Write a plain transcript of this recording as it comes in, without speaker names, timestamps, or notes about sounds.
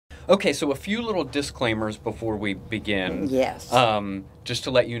Okay, so a few little disclaimers before we begin. Yes. Just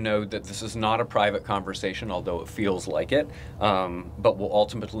to let you know that this is not a private conversation, although it feels like it, but will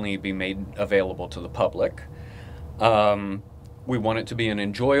ultimately be made available to the public. We want it to be an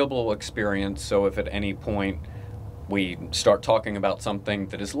enjoyable experience, so if at any point we start talking about something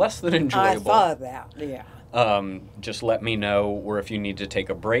that is less than enjoyable, I thought that, yeah. just let me know, or if you need to take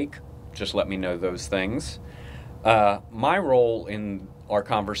a break, just let me know those things. My role in our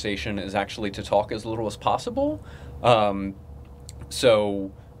conversation is actually to talk as little as possible.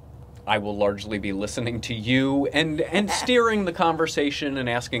 So I will largely be listening to you and steering the conversation and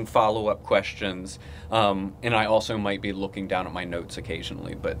asking follow-up questions. And I also might be looking down at my notes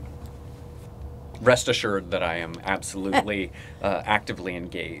occasionally, but rest assured that I am absolutely actively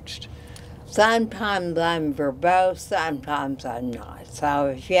engaged. Sometimes I'm verbose, sometimes I'm not. So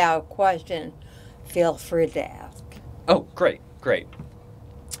if you have a question, feel free to ask. Oh, great.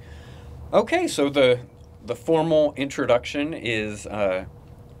 Okay, so the formal introduction is,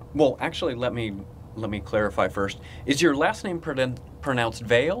 well, actually, let me clarify first. Is your last name pronounced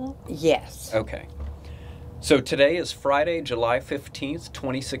Vaile? Yes. Okay. So today is Friday, July 15th,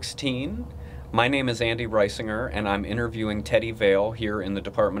 2016. My name is Andy Reisinger, and I'm interviewing Teddi Vaile here in the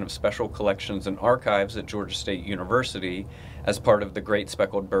Department of Special Collections and Archives at Georgia State University as part of the Great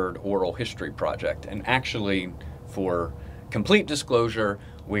Speckled Bird Oral History Project. And actually, for complete disclosure,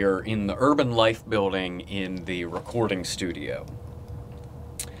 we are in the Urban Life building in the recording studio.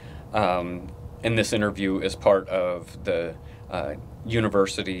 And this interview is part of the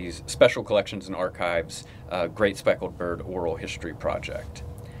university's Special Collections and Archives Great Speckled Bird Oral History Project.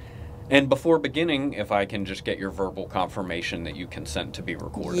 And before beginning, if I can just get your verbal confirmation that you consent to be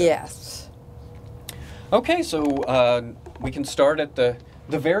recorded. Yes. Okay, so we can start at the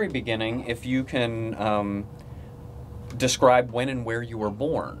very beginning. If you can describe when and where you were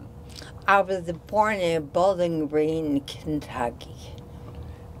born. I was born in Bowling Green, Kentucky.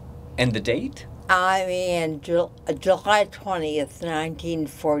 And the date? I mean, July 20th,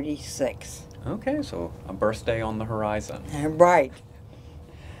 1946. Okay, so a birthday on the horizon. Right.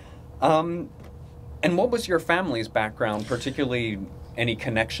 And what was your family's background, particularly any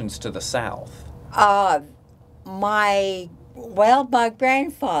connections to the South? My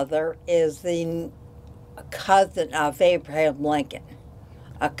grandfather is the cousin of Abraham Lincoln.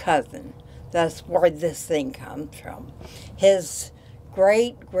 A cousin. That's where this thing comes from. His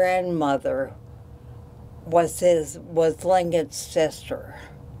great-grandmother was Lincoln's sister.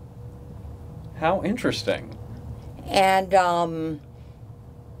 How interesting. And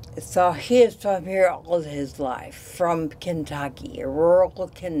so he is from here all his life, from Kentucky,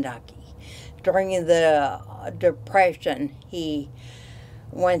 rural Kentucky. During the Depression, he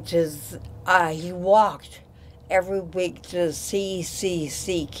walked every week to the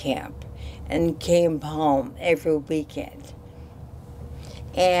CCC camp and came home every weekend.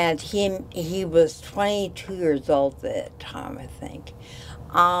 And he was 22 years old at that time, I think.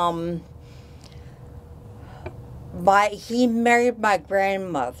 He married my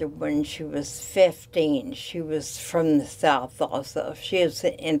grandmother when she was 15. She was from the South also. She is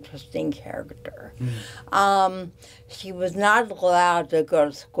an interesting character. She was not allowed to go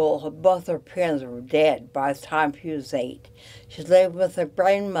to school. Both her parents were dead by the time she was 8. She lived with her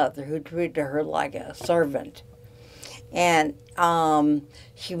grandmother, who treated her like a servant. And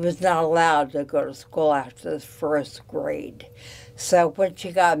she was not allowed to go to school after the first grade. So when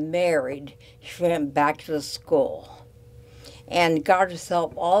she got married, she went back to school and got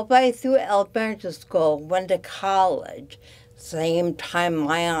herself all the way through elementary school, went to college, same time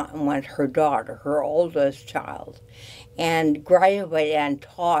my aunt went, her daughter, her oldest child, and graduated and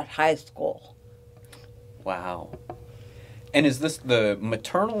taught high school. Wow. And is this the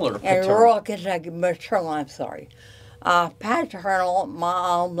maternal or paternal? In rural Kentucky, maternal, I'm sorry. Paternal,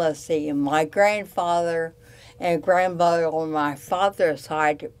 let's see, my grandfather and grandmother on my father's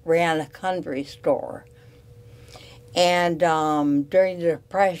side ran a country store. And during the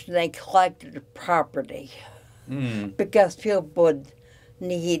Depression, they collected property because people would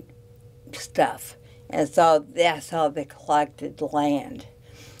need stuff. And so that's how they collected land.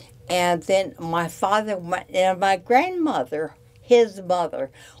 And then my father went, and my grandmother, his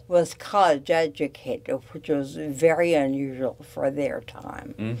mother, was college educated, which was very unusual for their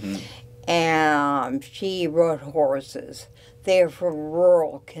time. Mm-hmm. And she rode horses. They were from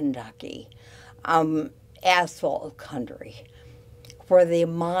rural Kentucky, asphalt country, where they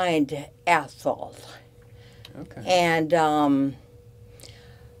mined asphalt. Okay. And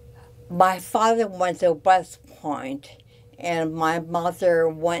my father went to West Point And my mother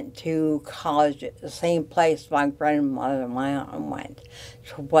went to college at the same place my grandmother and my aunt went,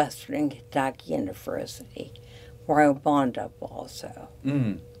 to Western Kentucky University, where I wound up also.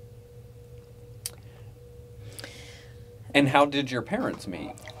 Mm. And how did your parents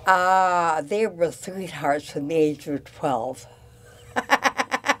meet? They were sweethearts from the age of 12.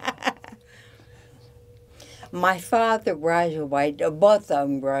 My father graduated, both of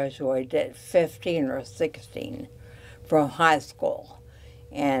them graduated at 15 or 16 from high school.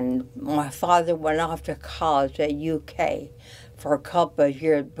 And my father went off to college at UK for a couple of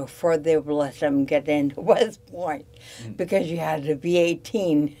years before they would let him get into West Point, because you had to be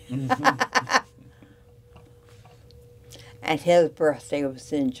 18. Mm-hmm. And his birthday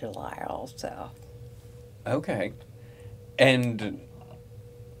was in July also. Okay. And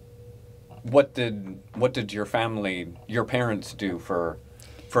what did your parents do for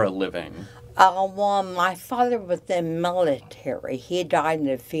a living? Well, my father was in the military. He died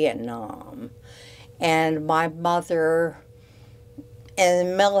in Vietnam. And my mother, in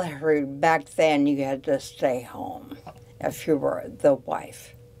the military back then, you had to stay home if you were the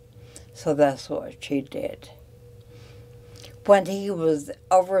wife. So that's what she did. When he was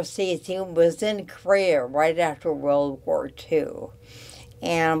overseas, he was in Korea right after World War II.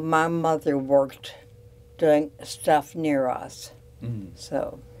 And my mother worked doing stuff near us. Mm.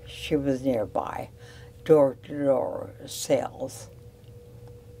 So she was nearby, door-to-door sales.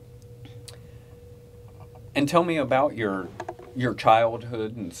 And tell me about your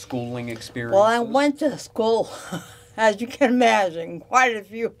childhood and schooling experiences. Well, I went to school, as you can imagine, quite a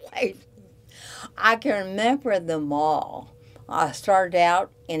few places. I can remember them all. I started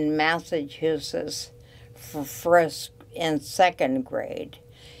out in Massachusetts for first and second grade.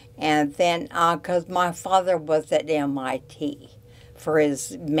 And then, because my father was at MIT for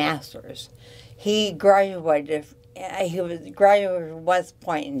his master's. He graduated from West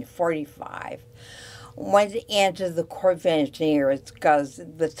Point in 1945. Went into the Corps of Engineers because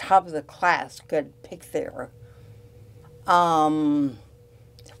the top of the class could pick their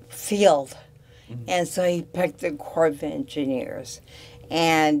field. Mm-hmm. And so he picked the Corps of Engineers.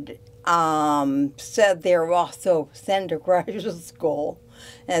 And said they were also sent to graduate school.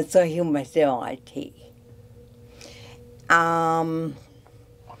 And so he went to MIT. I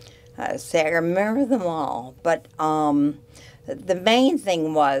remember them all, but the main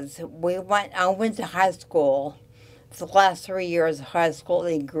thing was I went to high school, the last 3 years of high school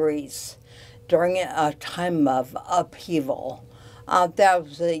in Greece, during a time of upheaval. That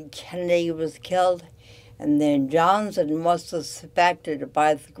was when Kennedy was killed, and then Johnson was suspected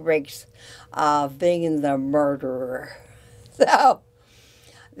by the Greeks of being the murderer. So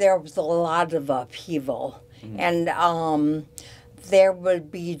there was a lot of upheaval. Mm-hmm. And there would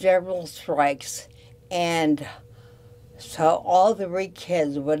be general strikes, and so all the Greek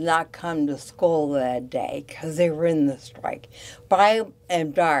kids would not come to school that day because they were in the strike. But I am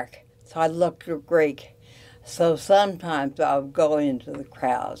dark, so I looked Greek. So sometimes I would go into the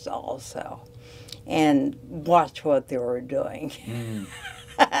crowds also and watch what they were doing. Mm.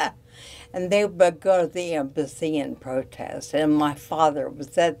 And they would go to the embassy and protest, and my father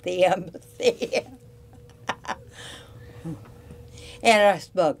was at the embassy. And I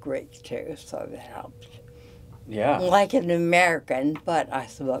spoke Greek too, so that helped. Yeah. Like an American, but I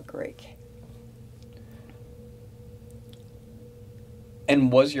spoke Greek.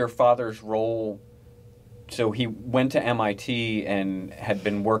 And was your father's role, so he went to MIT and had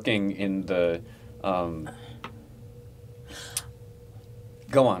been working in the,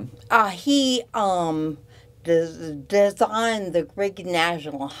 go on. He designed the Greek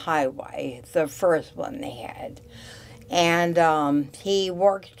National Highway, the first one they had. And he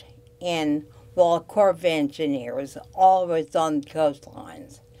worked in, Corps of Engineers, always on the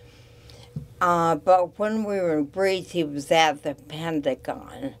coastlines. But when we were in Greece, he was at the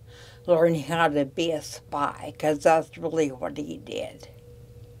Pentagon, learning how to be a spy, because that's really what he did.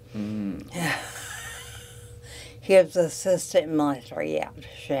 Mm. He was assistant military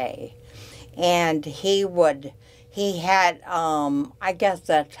attaché. And he had, I guess,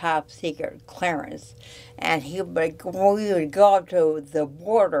 a top secret clearance. And we would go up to the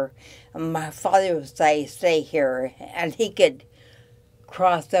border, and my father would say, stay here. And he could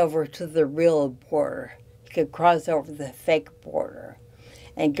cross over to the real border. He could cross over the fake border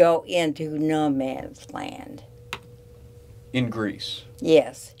and go into no man's land. In Greece?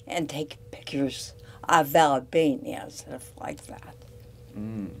 Yes, and take pictures of Albania and stuff like that.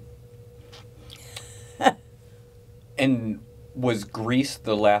 Mm. And was Greece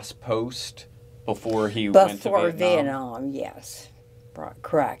the last post before he went to Vietnam? Before Vietnam, yes.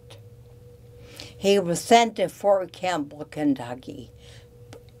 Correct. He was sent to Fort Campbell, Kentucky,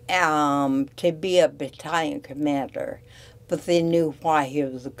 to be a battalion commander, but they knew why he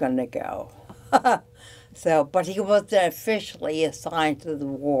was going to go. So, but he wasn't officially assigned to the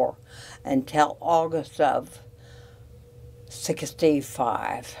war until August of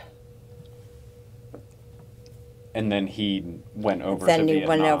 65. And then he went over to Then he Vietnam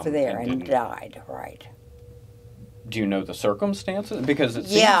went over there and didn't- died, right. Do you know the circumstances? Because it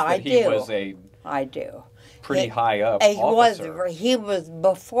seems Yeah, that I he do. was a I do. pretty high up He officer. was,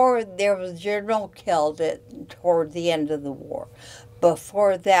 before there was a general killed toward the end of the war.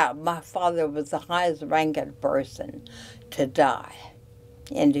 Before that, my father was the highest ranking person to die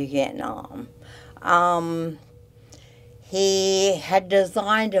in Vietnam. He had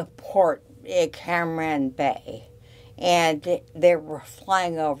designed a port at Cam Bay, and they were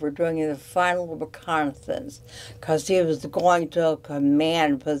flying over doing the final reconnaissance because he was going to a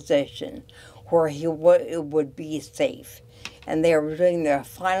command position where it would be safe. And they were doing their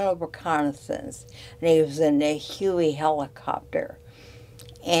final reconnaissance, and he was in a Huey helicopter.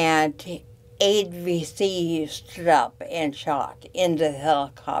 And 8 VC stood up and shot into the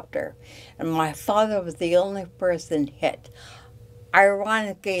helicopter. And my father was the only person hit.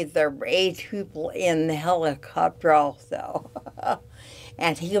 Ironically, there were 8 people in the helicopter also.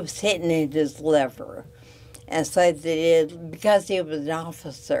 And he was hitting in his liver. And so because he was an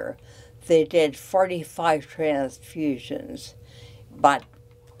officer, they did 45 transfusions, but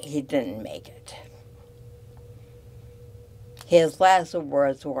he didn't make it. His last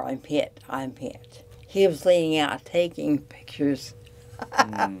words were, "I'm hit, I'm hit." He was leaning out taking pictures.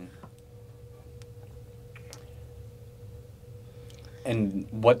 And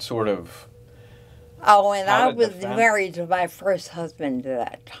what sort of... Oh, and How I did the was married to my first husband at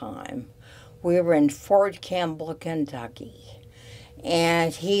that time. We were in Fort Campbell, Kentucky.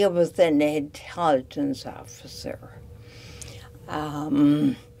 And he was an intelligence officer.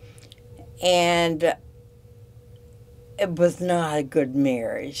 And it was not a good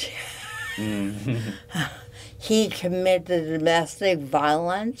marriage. He committed domestic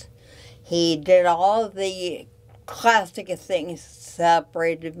violence. He did all the classic things,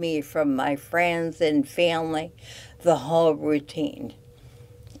 separated me from my friends and family, the whole routine.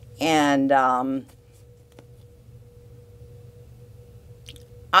 And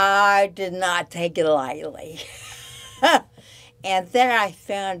I did not take it lightly. And then I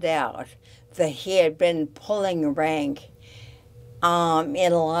found out that he had been pulling rank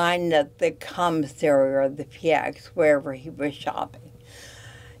in line at the commissary or the PX, wherever he was shopping,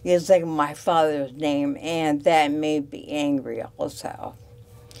 using my father's name, and that made me angry also.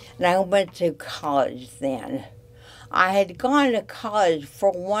 And I went to college then. I had gone to college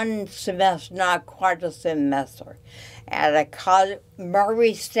for 1 semester, not quite a semester, at a college,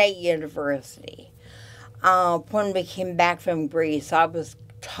 Murray State University. When we came back from Greece, I was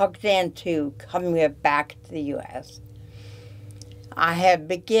tucked into coming back to the U.S. I had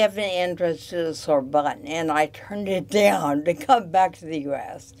been given interest to the Sorbonne, and I turned it down to come back to the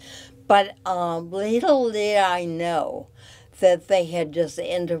U.S. But little did I know that they had just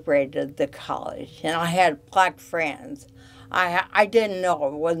integrated the college, and I had black friends. I didn't know I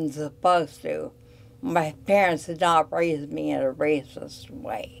wasn't supposed to. My parents had not raised me in a racist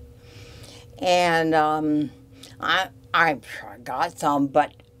way. And I'm sure I got some,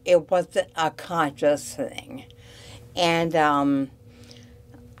 but it wasn't a conscious thing. And I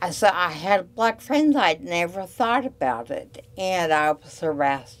had black friends. I'd never thought about it. And I was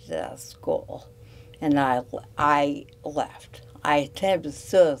harassed at school. And I left. I attempted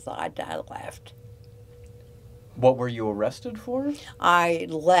suicide. I left. What were you arrested for? I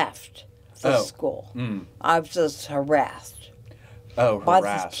left the school. I was just harassed. Oh, By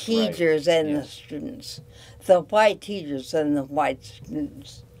harassed, the teachers right. and the students. The white teachers and the white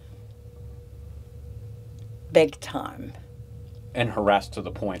students. Big time. And harassed to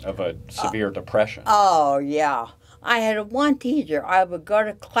the point of a severe depression. Oh, yeah. I had one teacher. I would go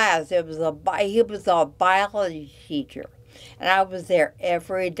to class. He was a biology teacher. And I was there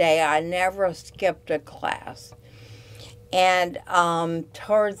every day. I never skipped a class. And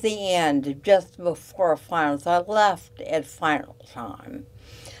towards the end, just before finals, I left at final time.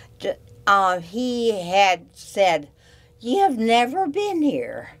 He had said, "You have never been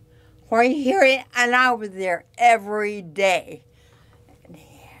here. Why are you here?" And I was there every day.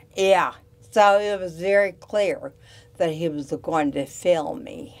 Yeah. So it was very clear that he was going to fail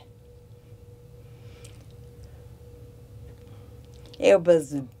me. It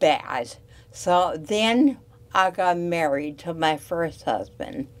was bad. So then I got married to my first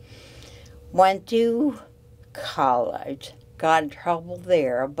husband. Went to college. Got in trouble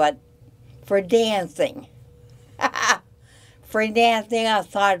there, but for dancing. For dancing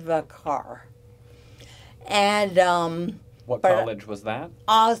outside of a car. And, What college was that?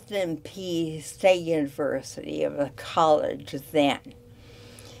 Austin P State University, of a college then,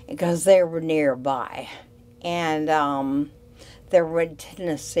 because they were nearby. And they were in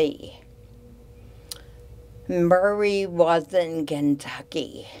Tennessee. Murray was in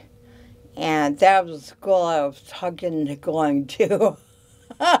Kentucky. And that was the school I was talking to going to.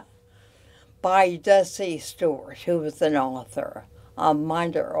 By Dusty Stewart, who was an author, a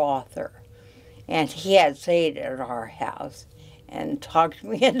minor author. And he had stayed at our house and talked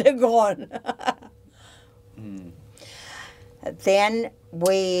me into going. Then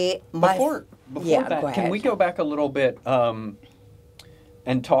Before that, can we go back a little bit and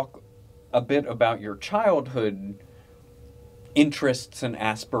talk a bit about your childhood interests and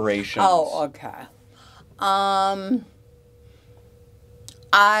aspirations? Oh, okay.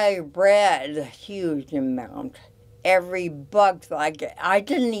 I read a huge amount. Every book I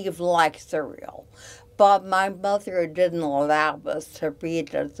didn't even like cereal. But my mother didn't allow us to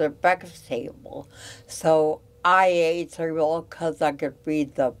read at the breakfast table. So I ate cereal because I could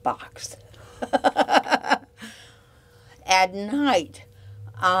read the box. At night,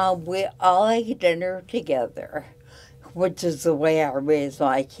 we all ate dinner together, which is the way I raised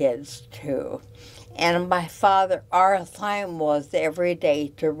my kids, too. And my father, our assignment was every day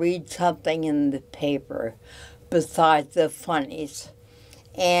to read something in the paper besides the funnies.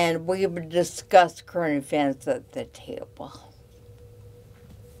 And we would discuss current events at the table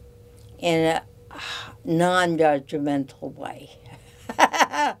in a non-judgmental way.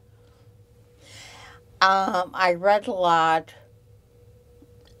 I read a lot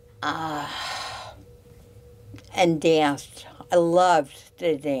and danced. I loved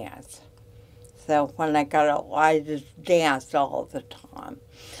to dance. So when I got out, I just danced all the time.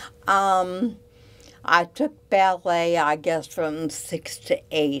 I took ballet, I guess, from 6 to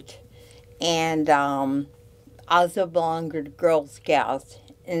 8. And I also belonged to Girl Scouts.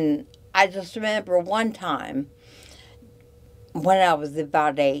 And I just remember one time, when I was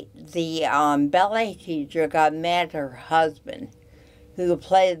about 8, the ballet teacher got mad at her husband, who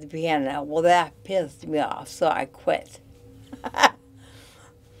played the piano. Well, that pissed me off, so I quit.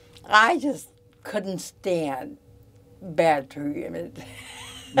 I just couldn't stand bad treatment.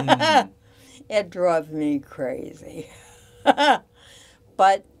 It drove me crazy.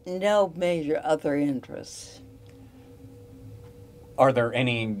 But no major other interests. Are there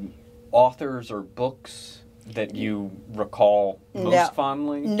any authors or books that you recall most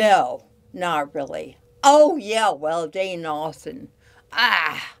fondly? No, not really. Oh, yeah, well, Jane Austen.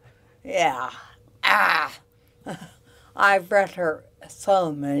 Yeah. I've read her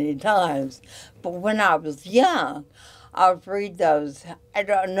so many times. But when I was young, I would read those. I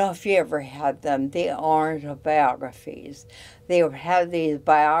don't know if you ever had them, the orange biographies. They would have these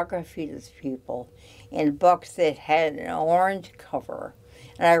biographies of people in books that had an orange cover.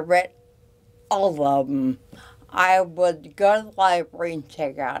 And I read all of them. I would go to the library and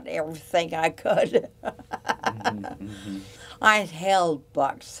check out everything I could. I held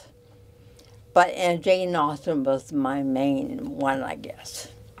books. And Jane Austen was my main one, I guess.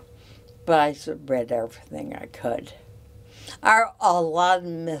 But I read everything I could. A lot of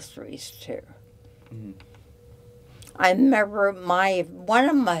mysteries, too. I remember one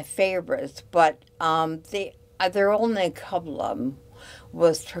of my favorites, but there are only a couple of them,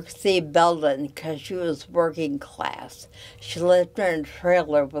 was Trixie Belden, because she was working class. She lived in a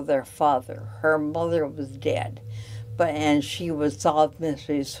trailer with her father. Her mother was dead, and she would solve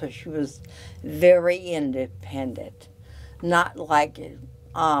mysteries, so she was very independent. Not like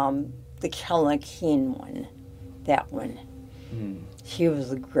the Kelly Keene one, that one. She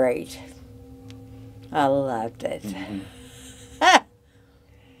was great. I loved it.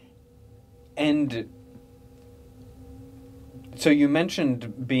 And so you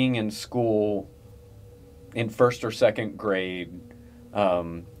mentioned being in school in first or second grade,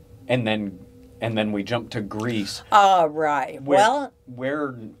 and then we jumped to Greece. Oh, right.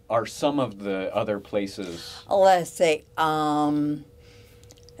 Where are some of the other places? Let's see.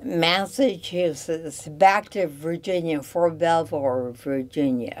 Massachusetts, back to Virginia, Fort Belvoir,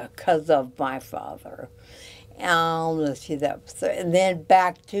 Virginia, because of my father. Let's see, that was there. And then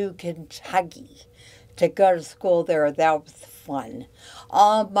back to Kentucky to go to school there. That was fun.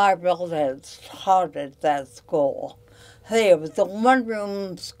 All my relatives taught at that school. Hey, it was a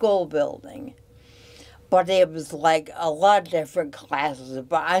one-room school building. But it was like a lot of different classes,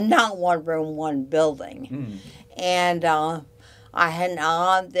 but not one room, one building. And I had an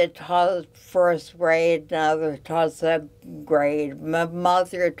aunt that taught first grade, another taught second grade. My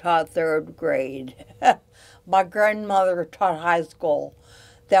mother taught third grade. My grandmother taught high school.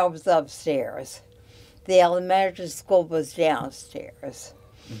 That was upstairs. The elementary school was downstairs.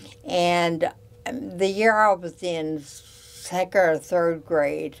 And the year I was in second or third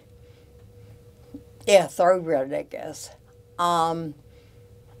grade, third grade, I guess, I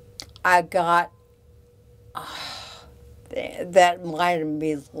got that minor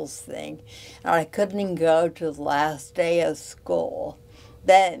measles thing, and I couldn't go to the last day of school.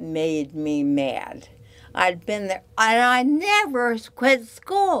 That made me mad. I'd been there, and I never quit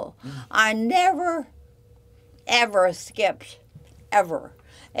school. I never, ever skipped, ever,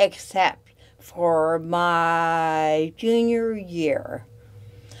 except for my junior year.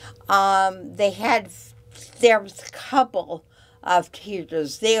 There was a couple of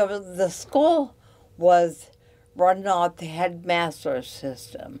teachers. The school was run off the headmaster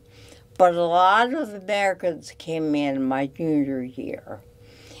system, but a lot of Americans came in my junior year,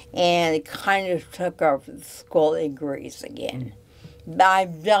 and it kind of took over the school in Greece again. I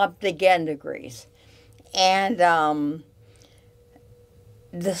jumped again to Greece, and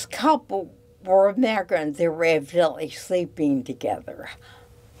this couple were Americans. They were evidently sleeping together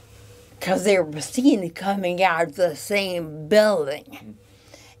because they were seen coming out of the same building,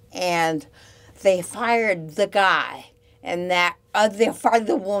 and they fired the guy, and they fired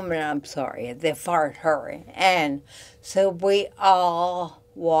the woman, I'm sorry. They fired her. And so we all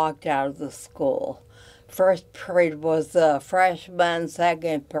walked out of the school. First period was the freshmen,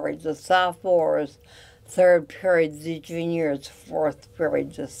 second period the sophomores, third period the juniors, fourth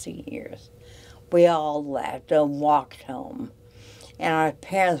period the seniors. We all left and walked home. And our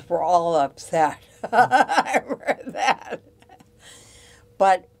parents were all upset. I read that.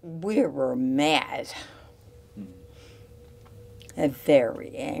 But we were mad and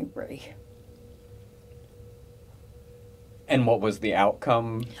very angry. And what was the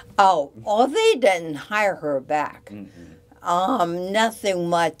outcome? Oh, they didn't hire her back. Nothing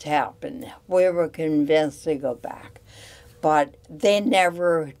much happened. We were convinced to go back. But they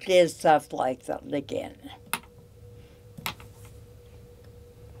never did stuff like that again.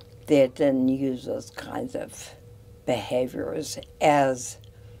 They didn't use those kinds of behaviors as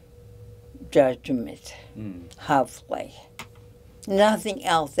judgment, hopefully. Nothing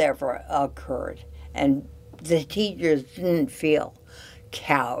else ever occurred, and the teachers didn't feel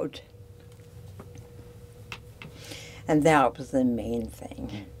cowed. And that was the main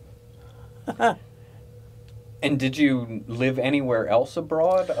thing. And did you live anywhere else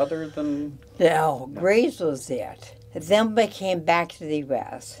abroad other than... No, Greece was it. Then we came back to the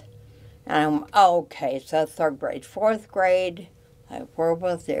U.S., and okay, so third grade. Fourth grade, where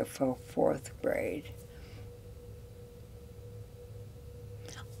was it for fourth grade?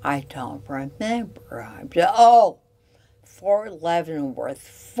 I don't remember. Fort Leavenworth.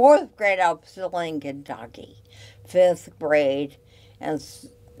 Fourth grade, I was still in Kentucky. Fifth grade was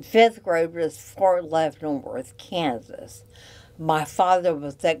Fort Leavenworth, Kansas. My father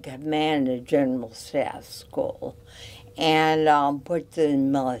was at command of General Staff School, and put the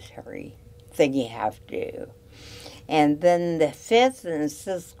military thing you have to do. And then the fifth and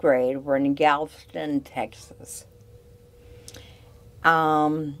sixth grade were in Galveston, Texas.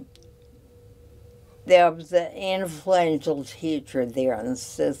 There was an influential teacher there in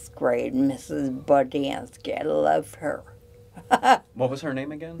sixth grade, Mrs. Bodansky. I loved her. What was her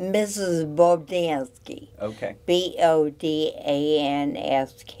name again? Mrs. Bodansky. Okay. Bodansky.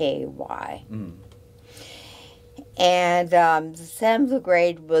 And the seventh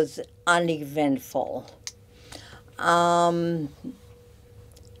grade was uneventful.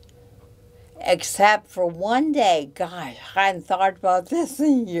 Except for one day, gosh, I hadn't thought about this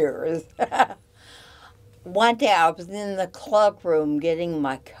in years. One day I was in the cloakroom getting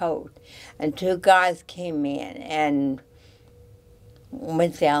my coat, and two guys came in and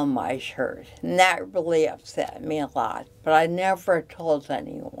went down my shirt. And that really upset me a lot, but I never told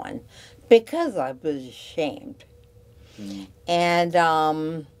anyone because I was ashamed. And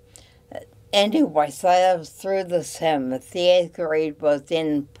anyway, so I was through the seventh. The eighth grade was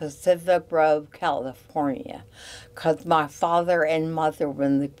in Pacific Grove, California, because my father and mother were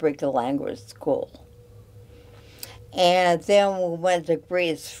in the Greek language school. And then we went to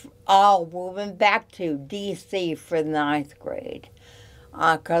Greece. We went back to D.C. for the ninth grade,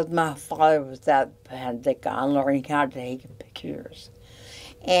 because my father was at the Pentagon learning how to take pictures.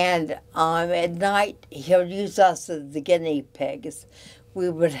 And at night, he'll use us as the guinea pigs. We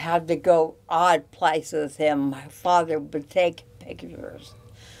would have to go odd places, and my father would take pictures.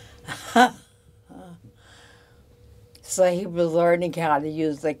 So he was learning how to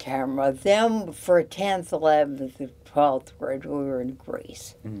use the camera. Then for 10th, 11th, and 12th grade, we were in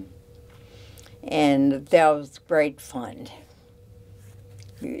Greece. Mm. And that was great fun.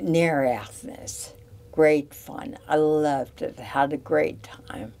 Near Athens. Great fun. I loved it. Had a great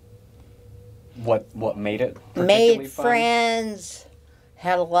time. What made it particularly Made fun? friends.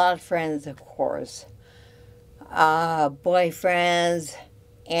 Had a lot of friends, of course. Boyfriends.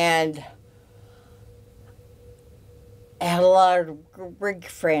 And had a lot of Greek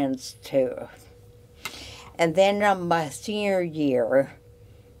friends, too. And then on my senior year,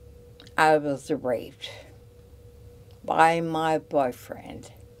 I was raped by my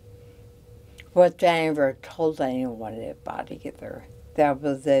boyfriend, which I never told anyone about either. That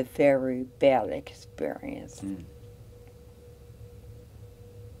was a very bad experience. Mm.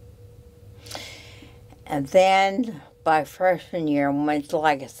 And then by freshman year, I went,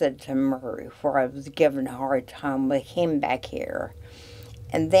 like I said, to Murray, where I was given a hard time. We came back here.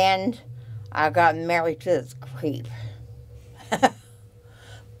 And then I got married to this creep.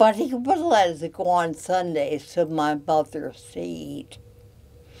 But he would let us go on Sundays to my mother's to eat.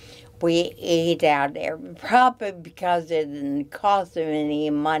 We ate out there, probably because it didn't cost him any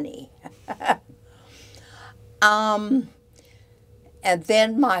money. And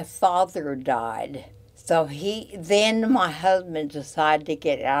then my father died. So then my husband decided to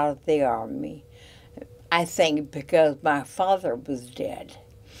get out of the Army, I think because my father was dead.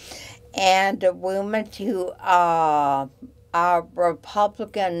 And we went to a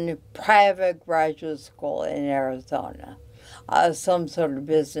Republican private graduate school in Arizona, some sort of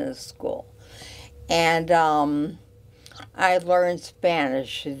business school. And I learned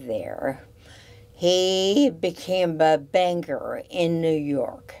Spanish there. He became a banker in New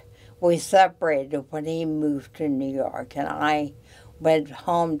York. We separated when he moved to New York, and I went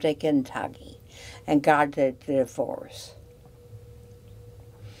home to Kentucky and got a divorce.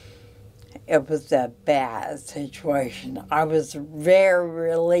 It was a bad situation. I was very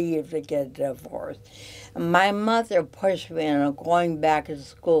relieved to get a divorce. My mother pushed me into going back to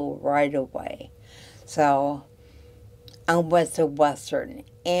school right away. So I went to Western,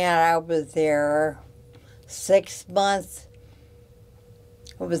 and I was there 6 months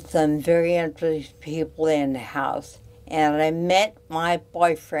with some very interesting people in the house. And I met my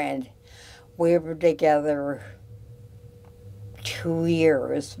boyfriend. We were together 2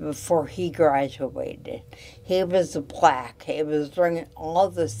 years before he graduated. He was black. He was during all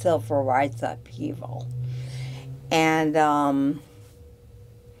the civil rights upheaval. And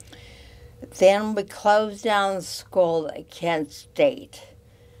then we closed down the school at Kent State.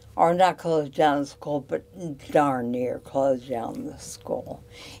 Or not closed down the school, but darn near closed down the school.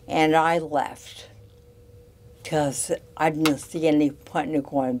 And I left because I didn't see any point in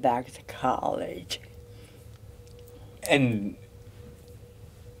going back to college. And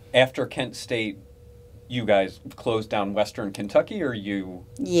after Kent State, you guys closed down Western Kentucky, or you?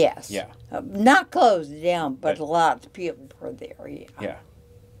 Yes. Yeah. Not closed down, but a lot of people were there, yeah. Yeah.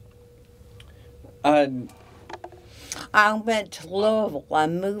 I went to Louisville. I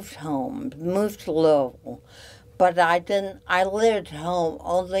moved to Louisville. But I lived home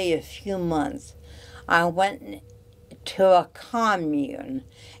only a few months. I went to a commune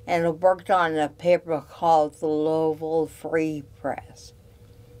and worked on a paper called the Louisville Free Press.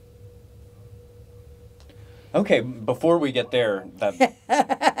 Okay, before we get there,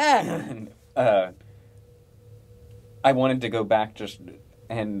 I wanted to go back just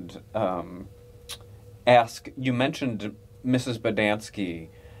and ask, you mentioned Mrs. Bodansky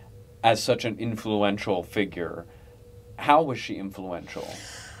as such an influential figure. How was she influential?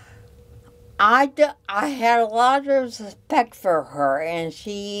 I had a lot of respect for her, and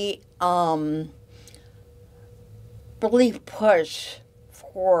she really pushed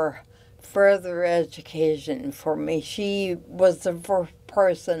for further education for me. She was the first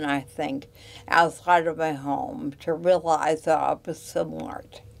person, I think, outside of my home to realize that I was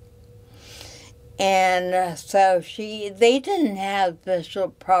smart. And so they didn't have special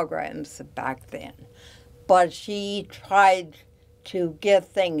programs back then, but she tried to get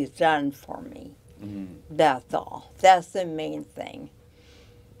things done for me. Mm-hmm. That's all. That's the main thing.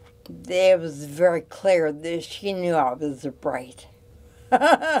 It was very clear that she knew I was bright.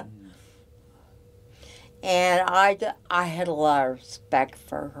 And I had a lot of respect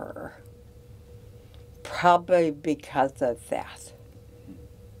for her, probably because of that.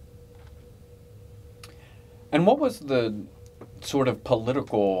 And what was the sort of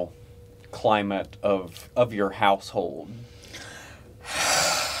political climate of your household?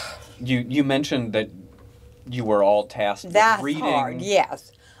 You mentioned that you were all tasked with reading. That's hard,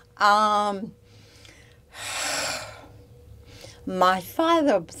 yes. My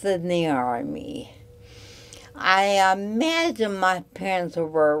father was in the Army. I imagine my parents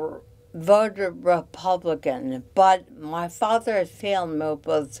were voted Republican, but my father's family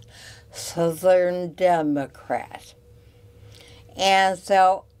was Southern Democrat. And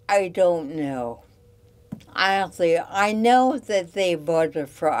so I don't know. Honestly, I know that they voted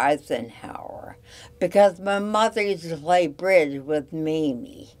for Eisenhower because my mother used to play bridge with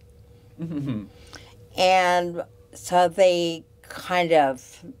Mamie. And so they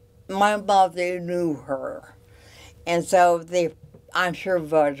my mother knew her. And so they, I'm sure,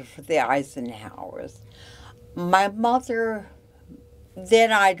 voted for the Eisenhowers. My mother,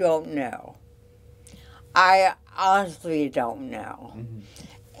 then I don't know. I honestly don't know.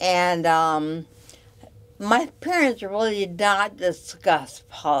 And my parents really did not discuss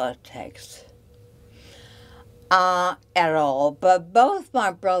politics at all. But both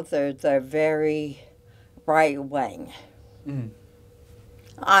my brothers are very right-wing.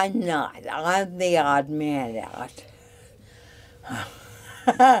 I'm not. I'm the odd man out.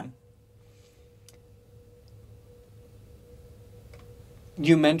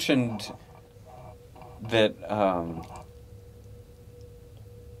 You mentioned that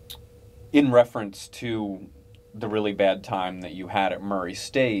in reference to the really bad time that you had at Murray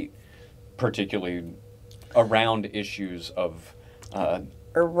State, particularly around issues of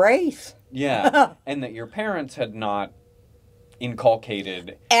race. Yeah, and that your parents had not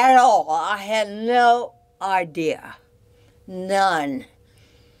inculcated at all. I had no idea. None.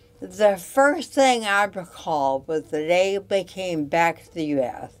 The first thing I recall was the day they came back to the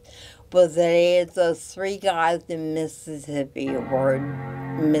U.S. was the day those 3 guys in Mississippi were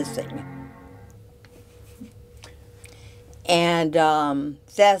missing. And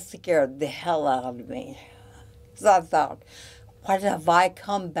that scared the hell out of me. So I thought, what have I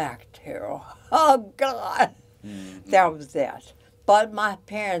come back to? Oh, God. That was it. But my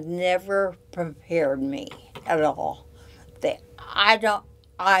parents never prepared me at all.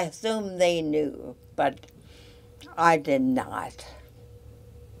 I assume they knew, but I did not.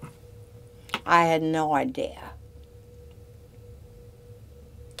 I had no idea.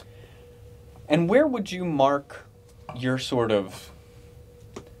 And where would you mark your sort of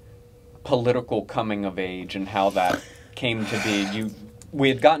political coming of age and how that came to be? We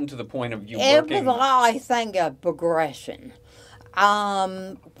had gotten to the point of you working. It was all, I think, a progression.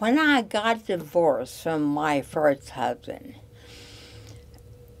 When I got divorced from my first husband,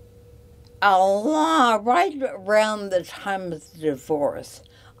 right around the time of the divorce,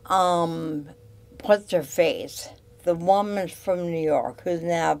 what's her face? The woman from New York, who's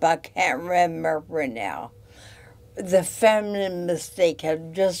now, but I can't remember now. The Feminine Mistake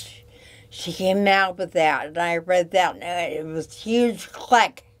she came out with that, and I read that, and it was a huge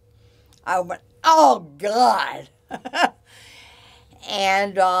click. I went, oh, God.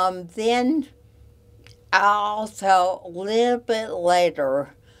 And then also, a little bit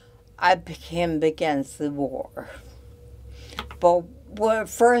later, I became against the war. But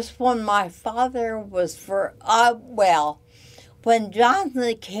first, when my father was when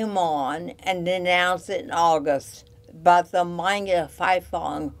Johnson came on and announced it in August about the mining of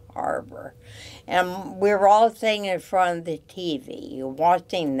Haiphong Harbor, and we were all sitting in front of the TV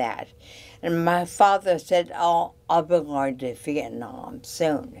watching that, and my father said, "Oh, I'll be going to Vietnam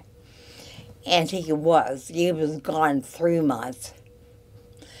soon," and he was. He was gone 3 months,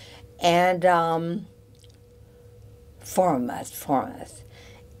 and 4 months,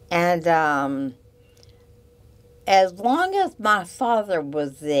 and as long as my father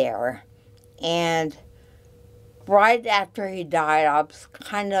was there, and right after he died, I was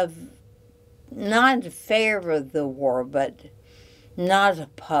kind of not in favor of the war, but not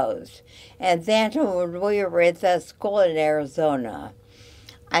opposed. And then when we were at that school in Arizona,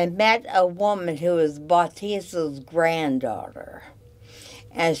 I met a woman who was Bautista's granddaughter,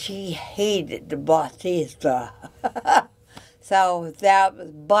 and she hated Bautista. So that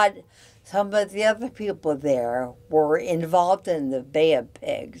was, but some of the other people there were involved in the Bay of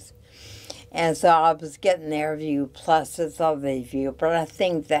Pigs. And so I was getting their view plus this other view, but I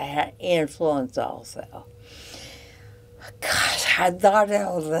think that had influence also. Gosh, I thought it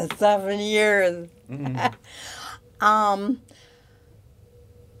was 7 years.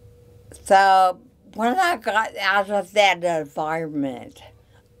 So when I got out of that environment,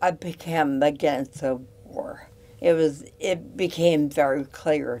 I became against the war. It became very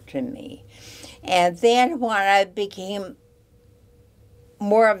clear to me. And then when I became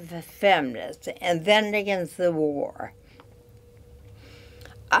more of a feminist, and then against the war,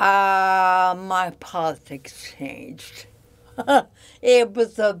 my politics changed. It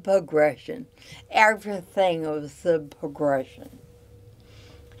was a progression. Everything was a progression.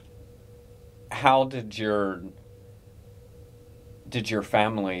 How did your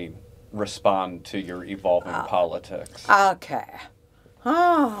family respond to your evolving politics? Okay.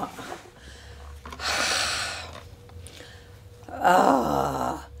 Oh.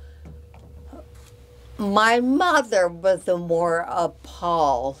 My mother was more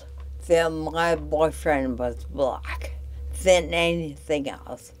appalled that my boyfriend was black than anything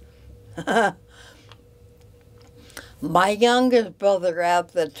else. My youngest brother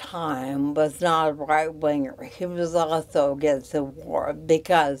at the time was not a right-winger. He was also against the war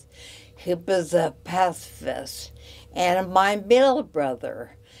because he was a pacifist. And my middle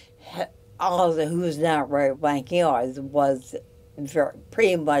brother, also who's not right-wing, he always was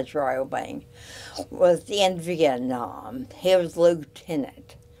pretty much right-wing, was in Vietnam. He was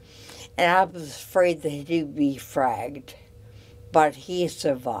lieutenant. And I was afraid that he'd be fragged. But he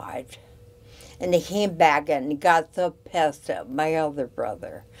survived. And he came back and he got so pissed at my other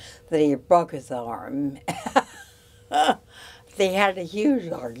brother that he broke his arm. They had a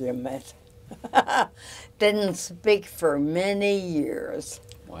huge argument. Didn't speak for many years.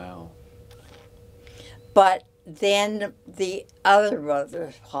 Wow. But then the other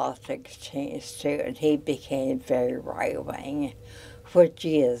brother's politics changed too, and he became very right-wing, which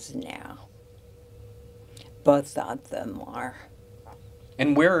he is now. Both of them are.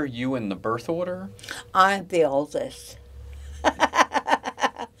 And where are you in the birth order? I'm the oldest.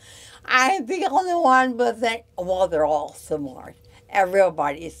 I'm the only one with it. Well, they're all smart.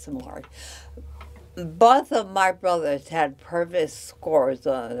 Everybody's smart. Both of my brothers had perfect scores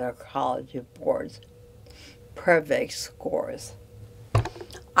on their college boards. Perfect scores.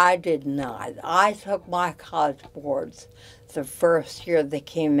 I did not. I took my college boards the first year they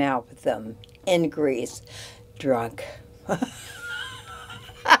came out with them in Greece, drunk.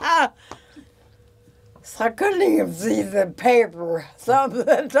 So I couldn't even see the paper some of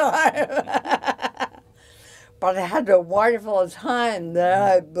the time. But I had a wonderful time the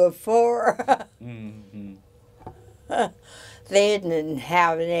night before. Mm-hmm. They didn't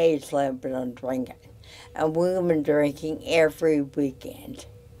have an age limit on drinking. And we were drinking every weekend.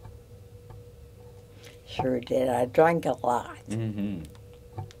 Sure did. I drank a lot. Mm-hmm.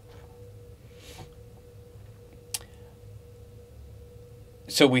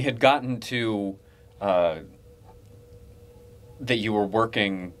 So we had gotten to that you were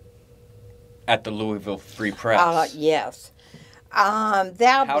working at the Louisville Free Press. Yes. How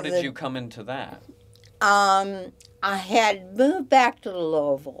did you come into that? I had moved back to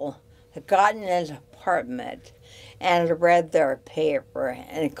Louisville, had gotten an apartment, and read their paper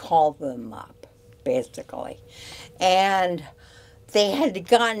and called them up, basically. And they had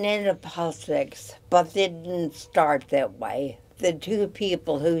gotten into politics, but they didn't start that way. The two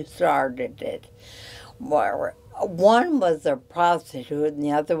people who started it were, one was a prostitute and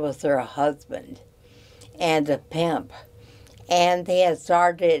the other was her husband and a pimp. And they had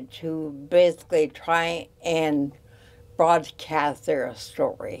started to basically try and broadcast their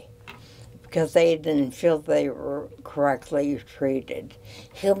story because they didn't feel they were correctly treated.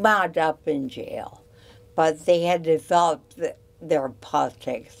 He wound up in jail, but they had developed their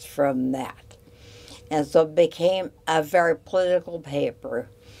politics from that. And so it became a very political paper.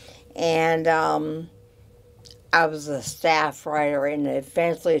 And I was a staff writer and it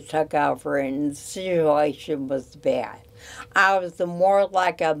eventually took over and the situation was bad. I was more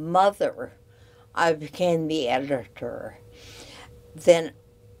like a mother. I became the editor. Then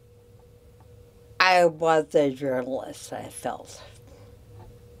I was a journalist, I felt.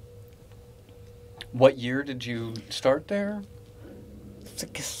 What year did you start there?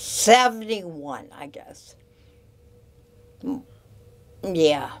 71, I guess.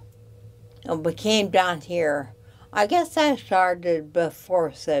 Yeah. And we came down here. I guess I started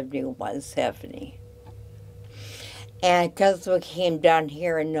before 71, 70. And because we came down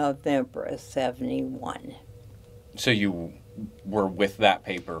here in November of 71. So you were with that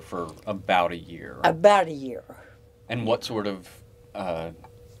paper for about a year? About a year. And what sort of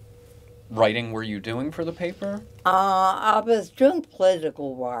writing were you doing for the paper? I was doing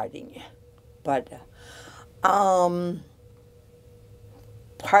political writing, but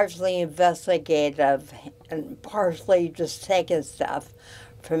partially investigative and partially just taking stuff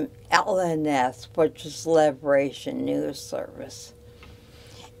from LNS, which is Liberation News Service,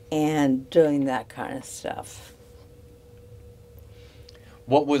 and doing that kind of stuff.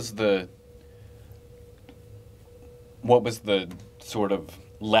 What was the sort of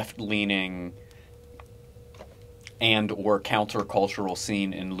left-leaning and or countercultural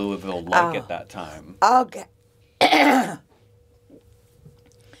scene in Louisville like at that time? Okay.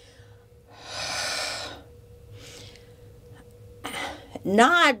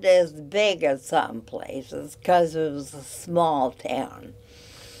 Not as big as some places because it was a small town.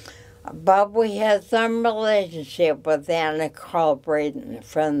 But we had some relationship with Anna Carl Braden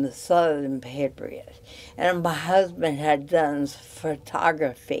from the Southern Patriot. And my husband had done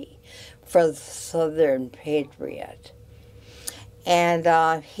photography for the Southern Patriot.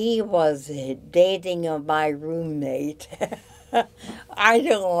 And he was dating my roommate. I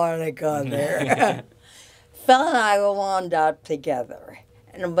don't want to go there. Phil and I wound up together,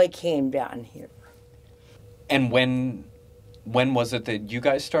 and we came down here. And when was it that you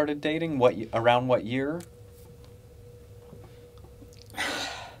guys started dating? Around what year?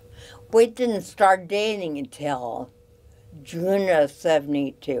 We didn't start dating until June of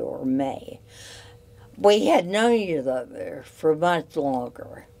 72 or May. We had known each other for much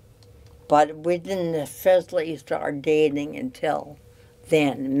longer, but we didn't officially start dating until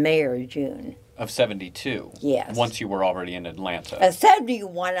then, May or June. Of 72? Yes. Once you were already in Atlanta?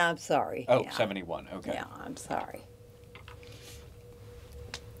 71, I'm sorry. Oh, yeah. 71, okay. Yeah, I'm sorry.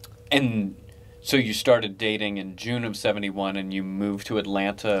 And so you started dating in June of 71 and you moved to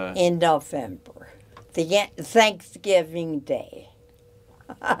Atlanta? In November. Thanksgiving Day.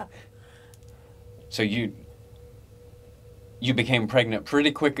 So you became pregnant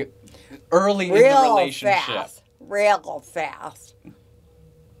pretty quick, early in the relationship. Real fast.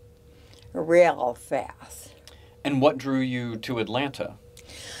 Real fast. And what drew you to Atlanta?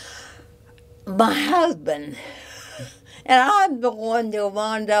 My husband. And I'm the one that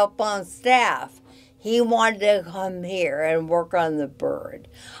wound up on staff. He wanted to come here and work on the bird.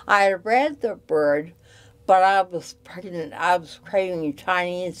 I had read the bird, but I was pregnant. I was craving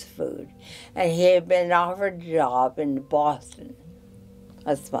Chinese food. And he had been offered a job in Boston.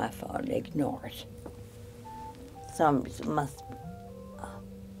 That's my phone. Ignore it. Somebody must...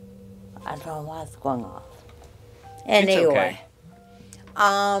 I don't know what's going on. Anyway. It's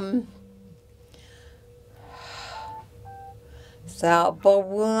okay. So, but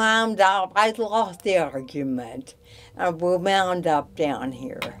we wound up, I lost the argument, and we wound up down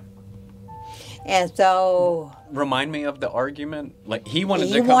here. And so... Remind me of the argument. Like, he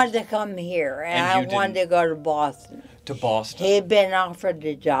wanted to come here, and I wanted to go to Boston. To Boston? He had been offered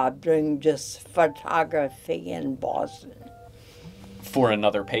a job doing just photography in Boston. For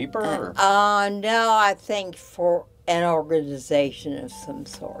another paper? Or? No, I think for an organization of some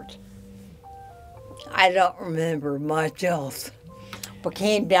sort. I don't remember much else. But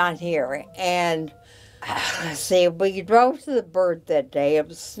came down here, and see, we drove to the bird that day. It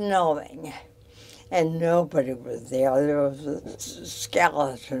was snowing, and nobody was there. There was a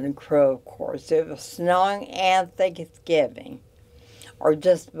skeleton crew, of course. It was snowing and Thanksgiving, or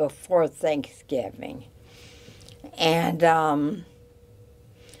just before Thanksgiving. And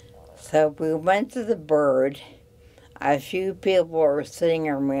so we went to the bird. A few people were sitting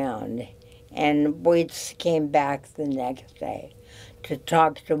around, and we just came back the next day to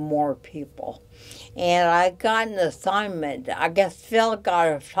talk to more people. And I got an assignment. I guess Phil got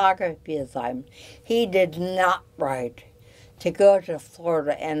a photography assignment. He did not write, to go to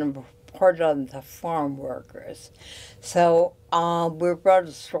Florida and report on the farm workers. So we wrote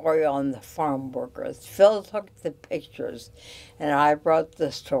a story on the farm workers. Phil took the pictures, and I wrote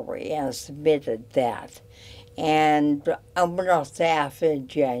the story and submitted that. And I went on staff in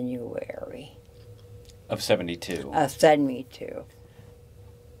January. Of 72? Of 72.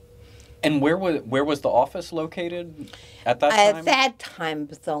 And where was the office located at that time? At that time, it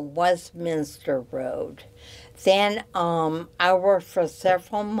was on Westminster Road. Then I worked for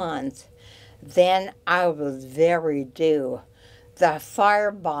several months. Then I was very due. The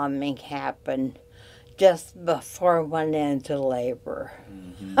firebombing happened just before I went into labor.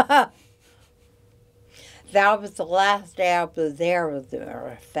 Mm-hmm. That was the last day I was there, as a matter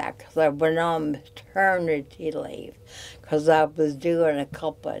of fact, because I went on maternity leave, because I was due in a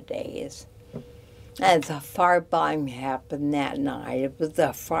couple of days. And the firebombing happened that night. It was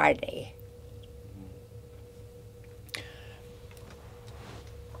a Friday.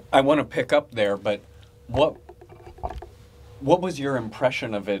 I want to pick up there, but what was your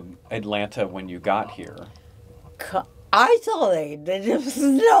impression of Atlanta when you got here? Isolated. It was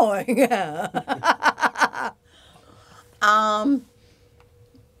snowing.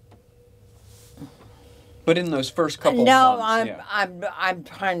 But in those first couple months, I'm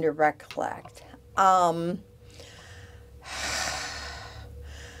trying to recollect.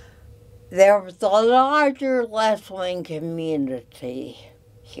 There was a larger left-wing community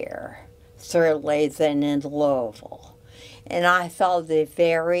here, certainly, than in Louisville, and I felt it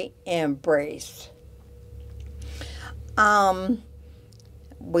very embraced.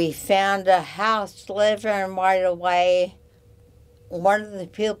 We found a house to live in right away. one of the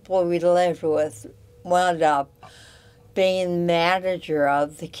people we lived with wound up being manager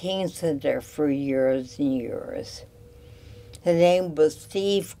of the King Center for years and years. His name was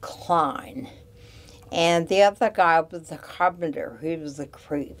Steve Klein. And the other guy was a carpenter. He was a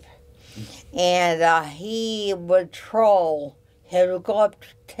creep. And he would troll. He would go up to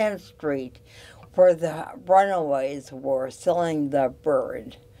 10th Street where the runaways were selling the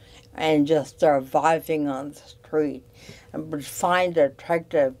bird and just surviving on the street, and would find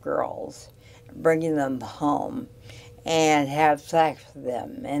attractive girls, bringing them home, and have sex with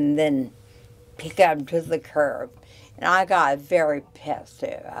them, and then pick them to the curb. And I got very pissed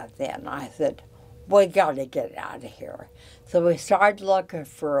about that, and I said, we got to get out of here. So we started looking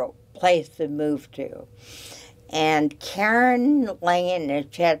for a place to move to. And Karen Lane and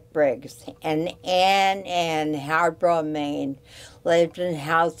Chet Briggs and Ann and Howard Romaine lived in a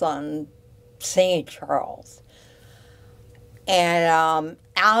house on St. Charles. And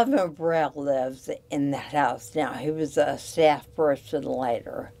Alvin Burrell lives in that house now. He was a staff person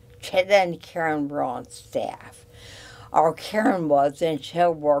later. Chet and Karen were on staff. Or Karen was, and she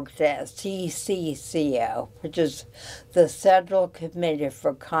worked at CCCO, which is the Central Committee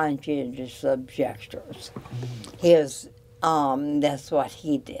for Conscientious Objectors. That's what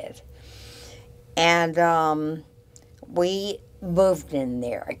he did. And we moved in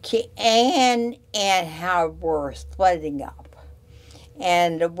there. Ann and Howard were splitting up.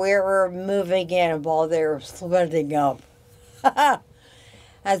 And we were moving in while they were splitting up.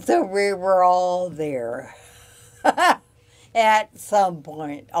 And so we were all there. At some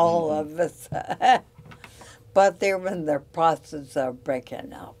point, all of us. But they were in the process of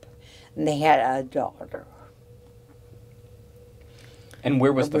breaking up. And they had a daughter. And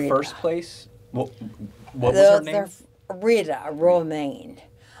where was the first place? What was her name? Rita Romaine.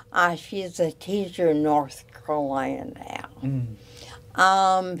 She's a teacher in North Carolina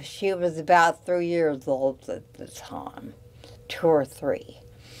now. She was about 3 years old at the time. 2 or 3.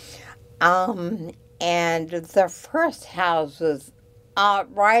 And the first house was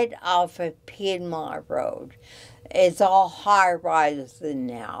right off of Piedmont Road. It's all high-rises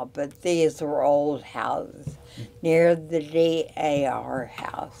now, but these were old houses near the DAR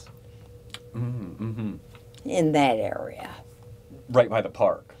house in that area. Right by the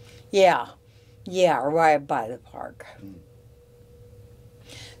park? Yeah, right by the park.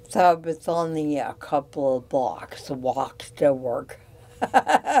 So it was only a couple of blocks to walk to work.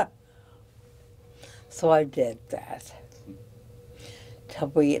 So I did that till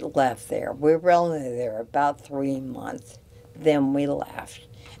we left there. We were only there about 3 months. Then we left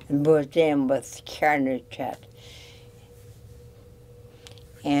and moved in with Karen and Chet.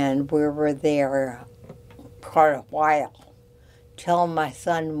 And we were there quite a while till my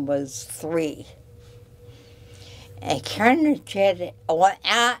son was 3. And Karen and Chet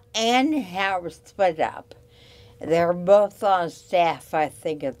and Howard split up. They were both on staff, I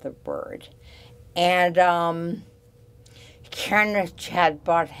think, at the Bird. And Karen and Chet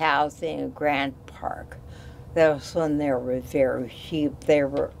bought housing in Grant Park. That was when they were very cheap. They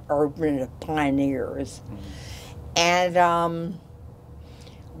were urban pioneers. And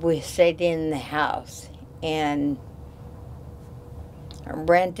we stayed in the house and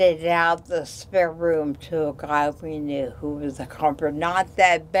rented out the spare room to a guy we knew who was a carpenter. Not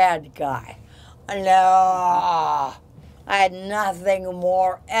that bad guy. No, I had nothing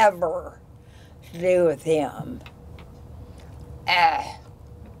more ever to do with him.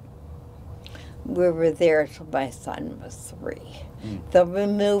 We were there till my son was 3. Then we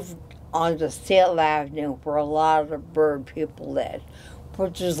moved on to Steel Avenue where a lot of the Bird people lived,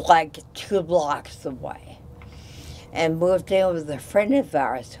 which is like 2 blocks away. And moved in with a friend of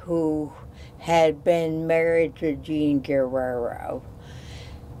ours who had been married to Jean Guerrero,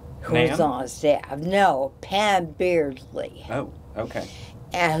 who was on staff. No, Pam Beardsley. Oh, okay.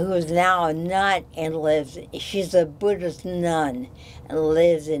 And who is now a nun and lives, she's a Buddhist nun and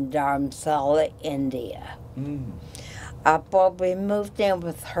lives in Dharamsala, India. But we moved in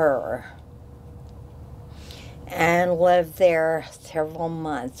with her and lived there several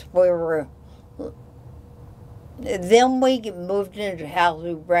months. Then we moved into a house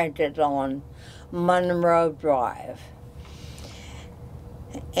we rented on Monroe Drive.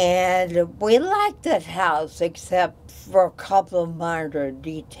 And we liked that house except for a couple of minor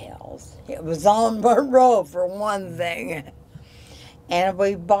details. It was on Monroe for one thing. And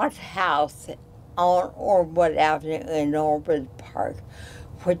we bought a house on Orwood Avenue in Orwood Park,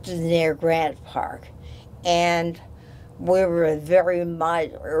 which is near Grant Park. And we were very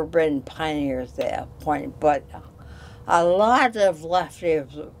much urban pioneers at that point, but a lot of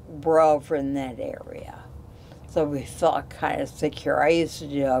leftovers were over in that area. So we felt kind of secure. I used to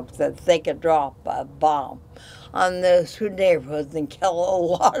joke that they could drop a bomb on those two neighborhoods and kill a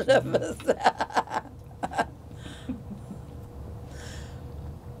lot of us.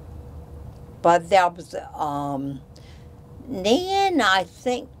 But that was,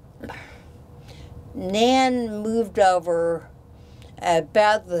 Nan moved over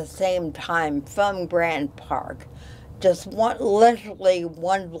about the same time from Grand Park. Just literally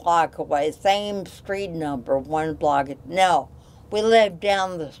one block away, same street number, one block. No, we lived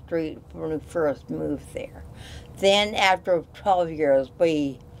down the street when we first moved there. Then after 12 years,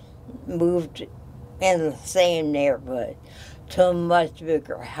 we moved in the same neighborhood to a much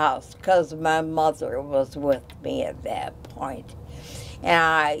bigger house because my mother was with me at that point, and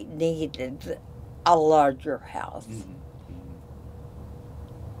I needed a larger house. Mm-hmm.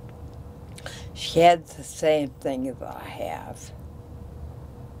 She had the same thing as I have.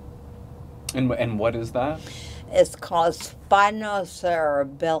 And what is that? It's called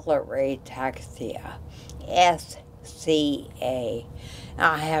spinocerebellar ataxia, SCA.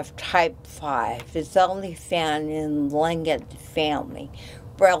 I have type 5. It's only found in Lincoln family,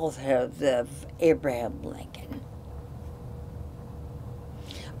 relatives of Abraham Lincoln.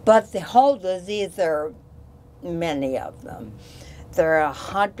 But the whole disease, there are many of them. There are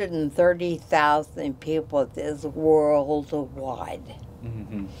 130,000 people this worldwide.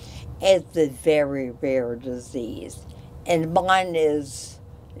 Mm-hmm. It's a very rare disease. And mine is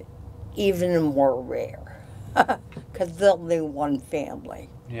even more rare because there's only one family.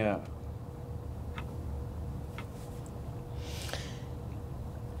 Yeah.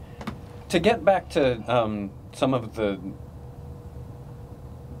 To get back to some of the...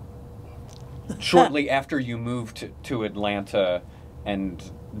 Shortly after you moved to Atlanta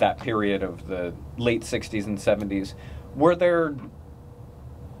and that period of the late 60s and 70s, were there...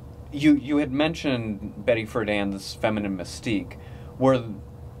 You had mentioned Betty Friedan's feminine mystique. Were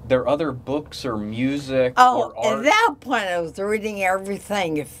there other books or music or art? At that point I was reading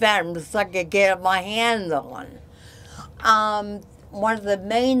everything feminist I could get my hands on. One of the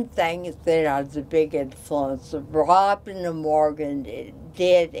main things that was a big influence, Robin Morgan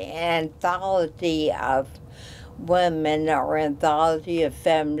did an anthology of women or anthology of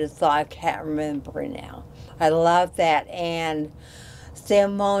feminists. I can't remember now. I love that. And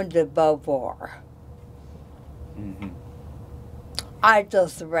Simone de Beauvoir. Mm-hmm. I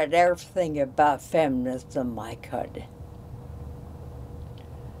just read everything about feminism I could.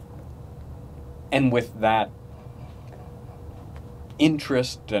 And with that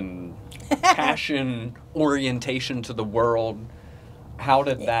interest and passion, orientation to the world, how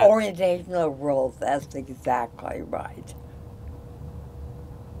did that... Orientation to the world, that's exactly right.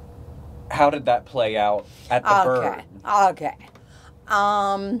 How did that play out at the Bird? Okay.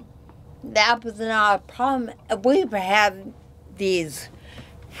 That was not a problem. We've had these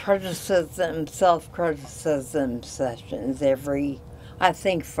self-criticism sessions every, I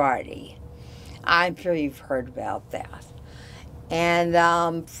think, Friday. I'm sure you've heard about that. And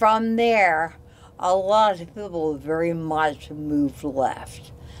from there, a lot of people very much moved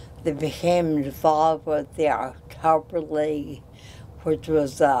left. They became involved with the October League, which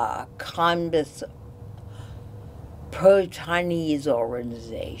was a communist pro-Chinese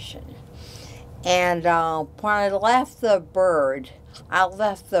organization. And when I left the Bird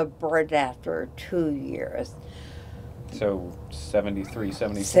after 2 years. So 73,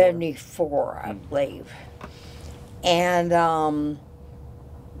 74? 74, I believe. And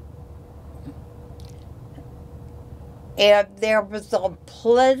there was a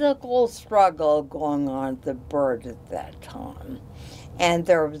political struggle going on at the Bird at that time. And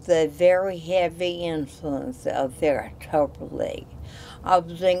there was a very heavy influence of the October League. I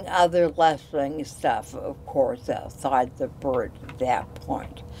was doing other left-wing stuff, of course, outside the Bird at that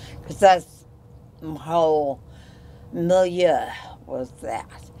point. Because that's my whole milieu was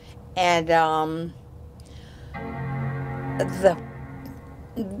that. And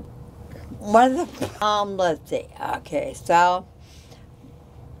let's see, okay, so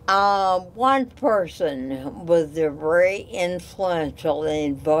one person was very influential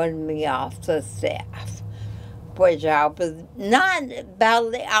in voting me off the staff, which I was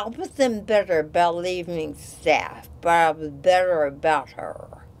I wasn't bitter about leaving staff, but I was bitter about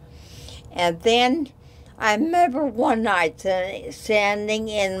her. And then I remember one night standing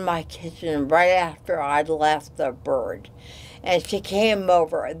in my kitchen right after I'd left the Bird, and she came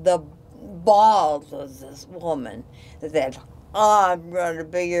over, the balls of this woman, and said, I'm going to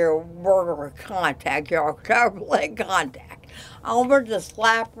be your worker contact, your October League contact. I wanted to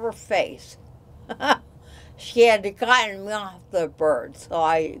slap her face. She had gotten me off the Bird, so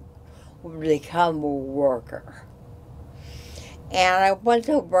I would become a worker. And I went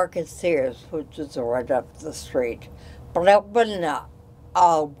to work at Sears, which is right up the street. But I wasn't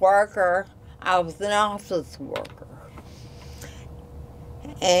a worker. I was an office worker.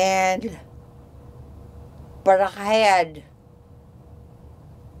 But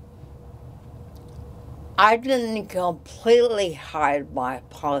I didn't completely hide my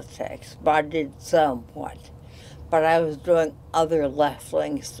politics, but I did somewhat. But I was doing other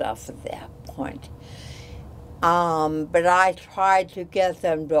left-wing stuff at that point. But I tried to get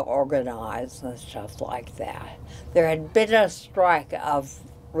them to organize and stuff like that. There had been a strike of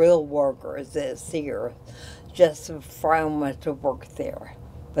real workers this year, just before I went to work there.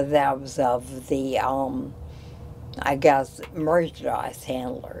 But that was of the, I guess, merchandise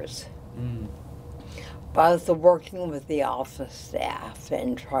handlers. Mm. But I was working with the office staff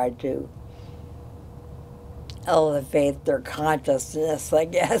and tried to elevate their consciousness, I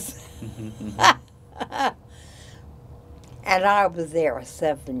guess. And I was there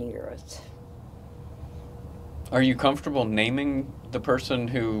 7 years. Are you comfortable naming the person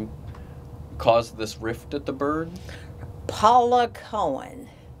who caused this rift at the Bird? Paula Cohen.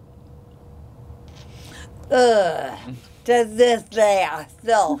 Ugh. To this day, I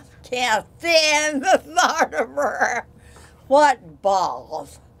still can't stand the thought of her. What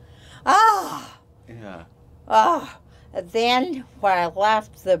balls. Ah. Yeah. Ah. And then, when I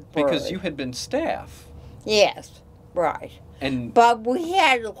left the Bird... Because you had been staff. Yes, right. But we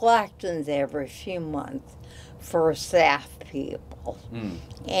had elections every few months for staff people. Mm.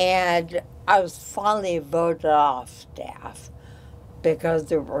 And I was finally voted off staff because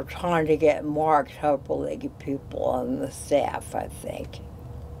they were trying to get more October League people on the staff, I think.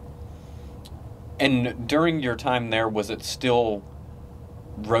 And during your time there, was it still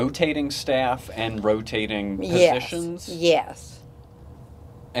rotating staff and rotating positions? Yes.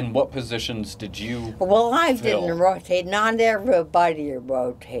 And what positions did you Well, I fill? didn't rotate. Not everybody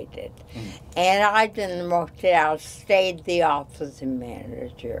rotated. Mm. And I didn't rotate. I stayed the office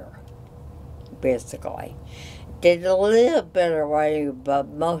manager, basically. Did a little bit of writing, but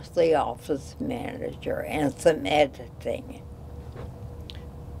mostly office manager and some editing.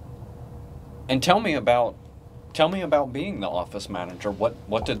 And tell me about being the office manager.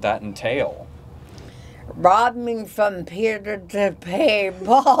 What did that entail? Robbing from Peter to pay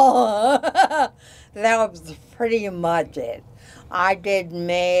Paul. That was pretty much it. I did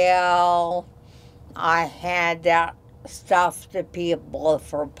mail. I handed out stuff to people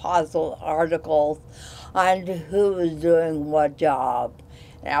for puzzle articles on who was doing what job.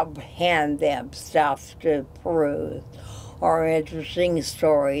 And I would hand them stuff to peruse or interesting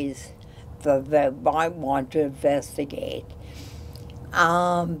stories that they might want to investigate.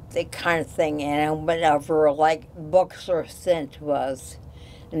 The kind of thing, and whenever, like, books are sent to us,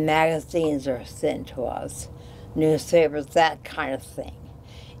 magazines are sent to us, newspapers, that kind of thing.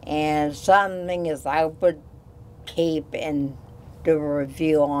 And some things I would keep and do a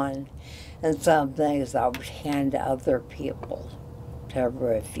review on, and some things I would hand to other people to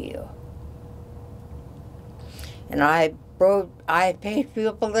review. And I paid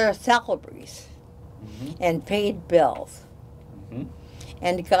people their salaries, Mm-hmm. and paid bills. Mm-hmm.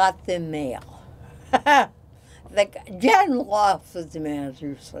 And got the mail. The general office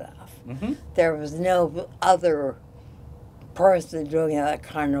manager stuff. Mm-hmm. There was no other person doing that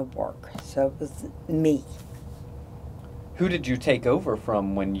kind of work, so it was me. Who did you take over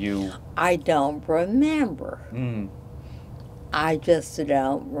from when you... I don't remember. Mm. I just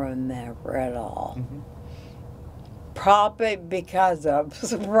don't remember at all. Mm-hmm. Probably because I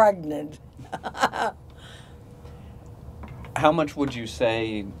was pregnant. How much would you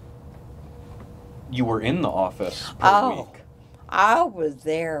say you were in the office per week? I was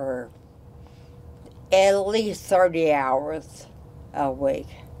there at least 30 hours a week,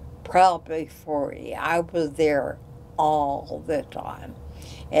 probably 40. I was there all the time,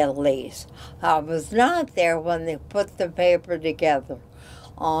 at least. I was not there when they put the paper together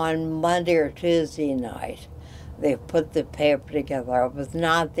on Monday or Tuesday night. They put the paper together. I was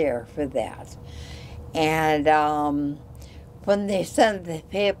not there for that. And when they sent the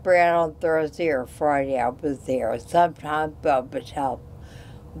paper out on Thursday or Friday, I was there. Sometimes I would help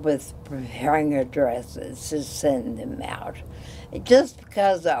with preparing addresses to send them out. Just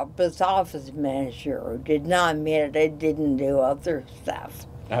because I was office manager did not mean I didn't do other stuff.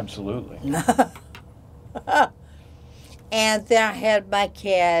 Absolutely. And then I had my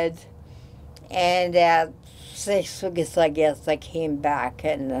kid, and at 6 weeks, I guess, I came back,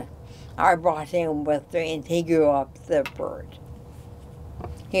 and I brought him with me, and he grew up the Bird.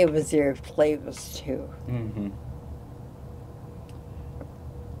 He was there till he was 2. Mm-hmm.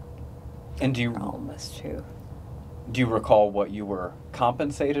 And Almost 2. Do you recall what you were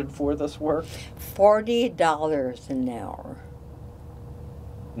compensated for this work? $40 an hour.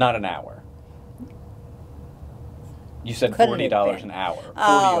 Not an hour. You said Couldn't have $40 been. an hour.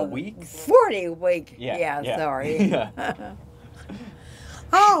 40 a week? 40 a week. Yeah. Sorry. Yeah.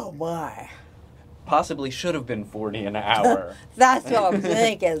 Oh, my. Possibly should have been 40 an hour. That's what I was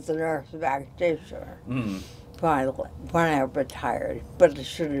thinking as a nurse practitioner Mm. when I retired. But it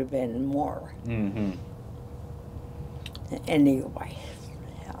should have been more. Mm-hmm. Anyway.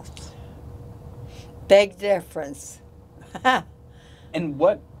 Yes. Big difference. And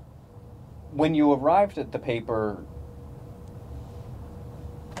when you arrived at the paper,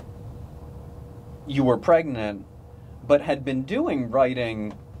 you were pregnant, but had been doing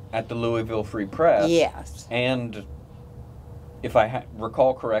writing at the Louisville Free Press. Yes. And if I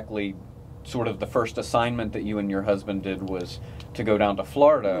recall correctly, sort of the first assignment that you and your husband did was to go down to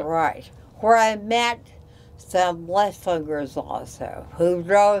Florida. Right. Where I met some left-wingers also, who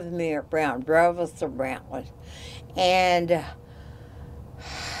drove us around. And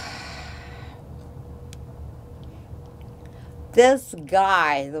this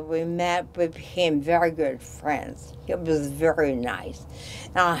guy that we met, we became very good friends. He was very nice.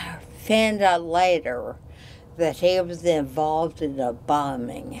 And I found out later that he was involved in a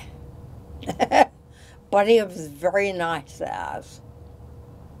bombing. But he was very nice to us.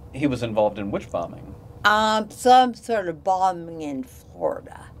 He was involved in which bombing? Some sort of bombing in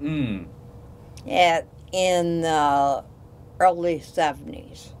Florida. Mm. In the early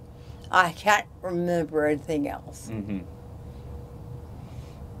 70s. I can't remember anything else. Mm-hmm.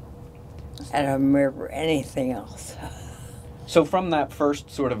 I don't remember anything else. So from that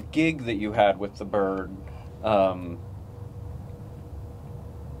first sort of gig that you had with the Bird,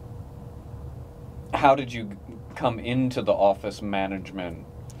 how did you come into the office management?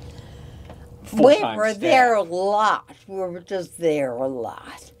 We were there a lot. We were just there a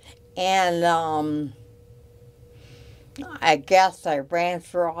lot. And I guess I ran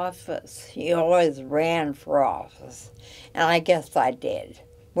for office. You always ran for office. And I guess I did.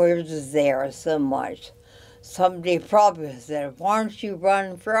 We were just there so much. Somebody probably said, why don't you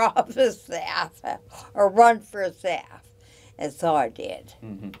run for office staff? Or run for staff. And so I did.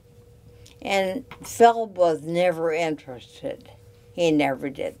 Mm-hmm. And Phil was never interested. He never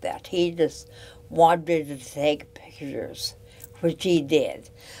did that. He just wanted to take pictures, which he did.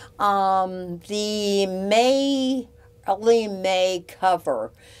 The early May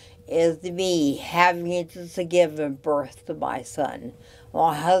cover is me having just given birth to my son.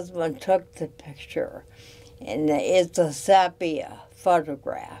 My husband took the picture, and it's a sepia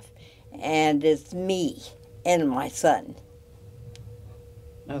photograph, and it's me and my son.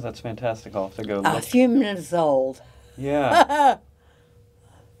 Oh, that's fantastic. I'll have to go look. A few minutes old. Yeah.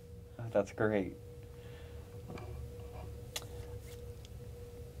 That's great.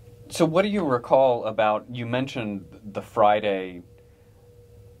 So what do you recall about, you mentioned the Friday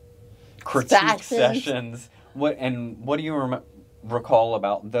critique sessions. What do you recall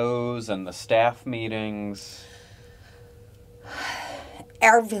about those and the staff meetings?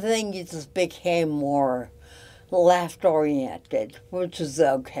 Everything just became more left-oriented, which is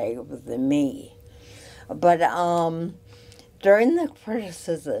okay with me. But during the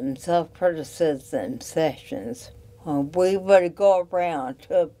self-criticism sessions, we would go around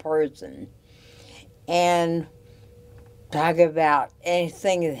to a person and talk about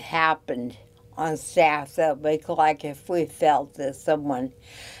anything that happened on staff that week, like if we felt that someone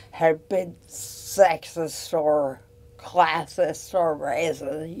had been sexist or classist or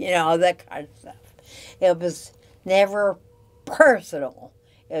racist, that kind of stuff. It was never personal.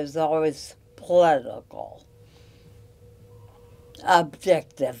 It was always political.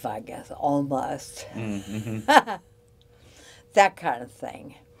 Objective, I guess, almost. Mm-hmm. That kind of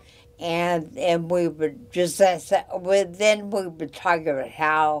thing. And we would just, then we would talk about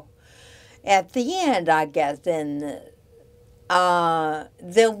how, at the end, I guess, then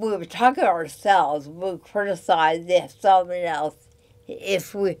we would talk about ourselves. We would criticize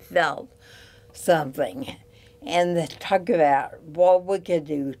if we felt something, and then talk about what we could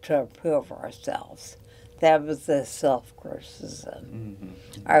do to improve ourselves. That was the self-criticism.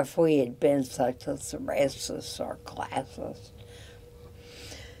 Mm-hmm. Or if we had been such a racist or classist.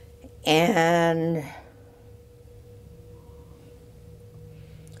 And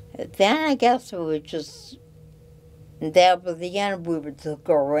then I guess we would just, that was the end, we would just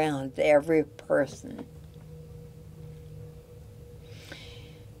go around to every person.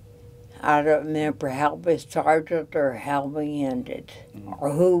 I don't remember how we started or how we ended, or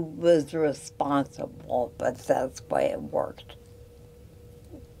who was responsible, but that's the way it worked.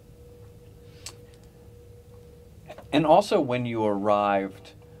 And also when you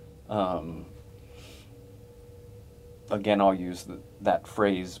arrived, again, I'll use that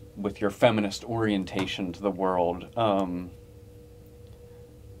phrase, with your feminist orientation to the world,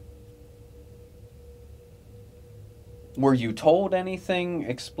 were you told anything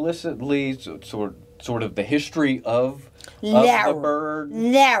explicitly, sort of the history of the bird?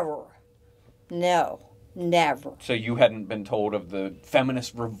 Never. No, never. So you hadn't been told of the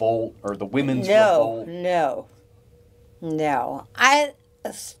feminist revolt or the women's revolt? No.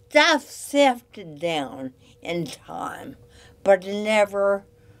 Stuff sifted down in time, but it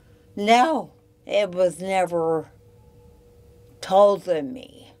was never told to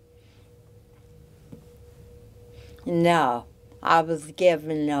me. No, I was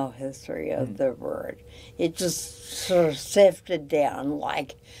given no history of the word. It just sort of sifted down,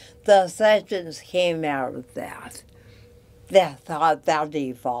 like the sessions came out of that. That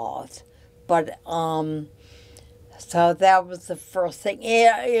evolved. But, so that was the first thing.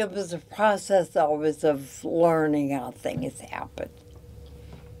 It was a process always of learning how things happen,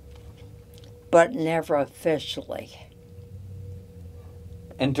 but never officially.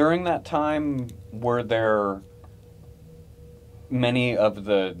 And during that time, were there many of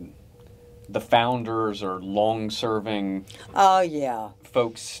the founders or long-serving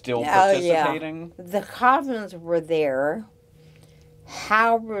folks still participating? Oh, yeah. The Coffins were there.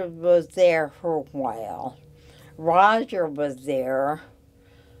 Howard was there for a while. Roger was there.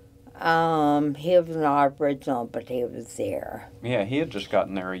 He was not original, but he was there. Yeah, he had just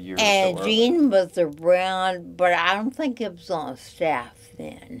gotten there a year or so And earlier. Gene was around, but I don't think he was on staff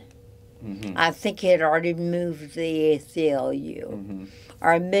then. Mm-hmm. I think he had already moved to the ACLU. Mm-hmm.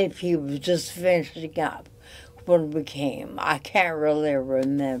 Or maybe he was just finishing up when we came. I can't really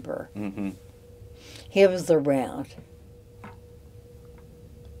remember. Mm-hmm. He was around.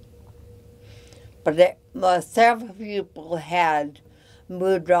 But several people had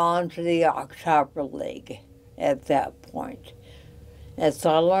moved on to the October League at that point. And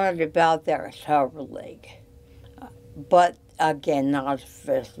so I learned about the October League. But again, not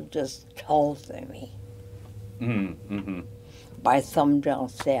official, just told to me. Mm-hmm. By some down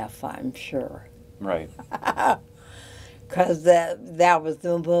staff, I'm sure. Right. Because that was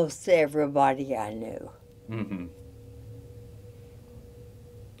the most everybody I knew. Mm-hmm.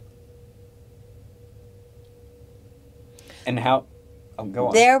 And how... Oh, go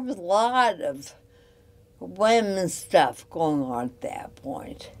on. There was a lot of women's stuff going on at that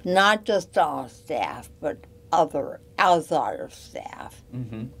point. Not just on staff, but other outside of staff.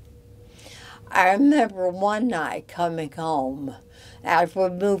 Mm-hmm. I remember one night coming home after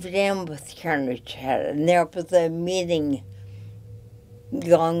we moved in with Chat, and there was a meeting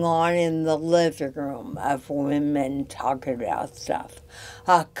going on in the living room of women talking about stuff,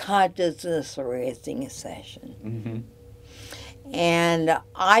 a consciousness raising session. Mm-hmm. And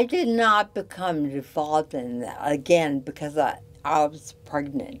I did not become involved in that again because I was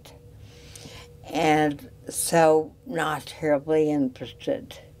pregnant. And so not terribly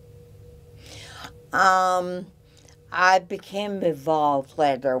interested. I became involved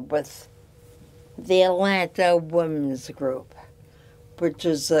later with the Atlanta Women's Group, which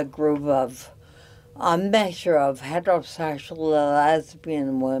is a group of a mixture of heterosexual and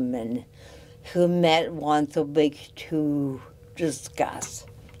lesbian women who met once a week to discuss,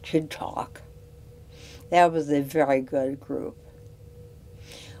 to talk. That was a very good group.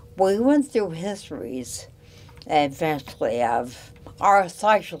 We went through histories eventually of our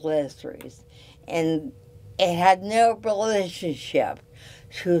sexual histories, and it had no relationship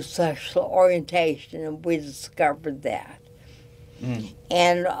to sexual orientation, and we discovered that. Mm.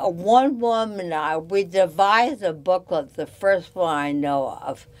 And one woman and I, we devised a booklet, the first one I know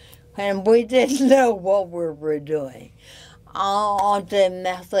of, and we didn't know what we were doing, on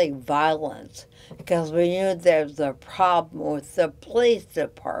domestic violence, because we knew there was a problem with the police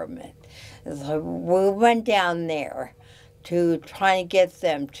department. And so we went down there to try and get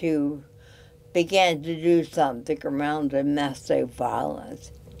them to begin to do something around domestic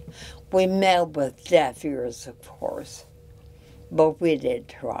violence. We met with deaf ears, of course, but we did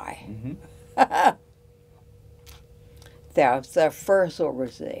try. Mm-hmm. That was the first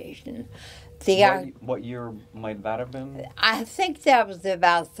organization. What year might that have been? I think that was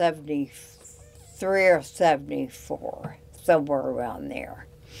about 73 or 74, somewhere around there.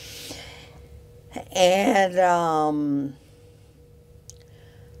 And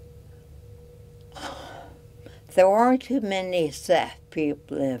there weren't too many staff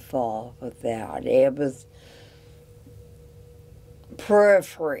people involved with that. It was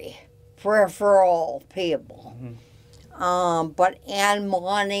peripheral people. Mm-hmm. But Anne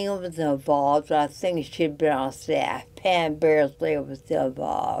Money was involved. I think she'd been on staff Pam Beardsley was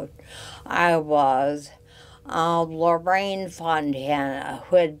involved. I was. Lorraine Fontana,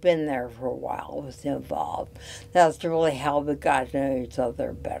 who had been there for a while, was involved. That's really how we got to know each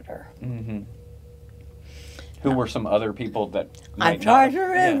other better. Mm-hmm. Who were some other people that I'm trying to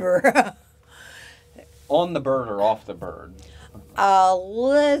remember. Yeah. On the bird or off the bird?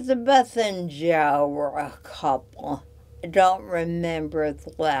 Elizabeth and Joe were a couple. I don't remember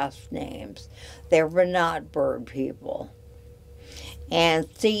the last names. They were not bird people. And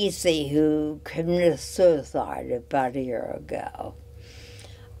Cece, who committed suicide about a year ago,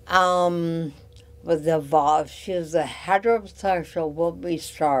 was involved. She was a heterosexual when we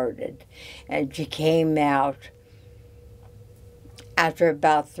started, and she came out after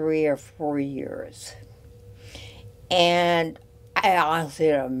about 3 or 4 years. And I honestly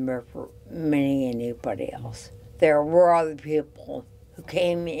don't remember anybody else. There were other people who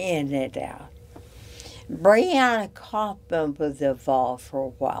came in and out. Brianna Kaufman was involved for a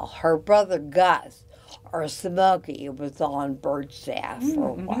while. Her brother Gus, or Smokey, was on bird staff for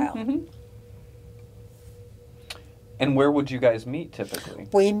a while. Mm-hmm. And where would you guys meet typically?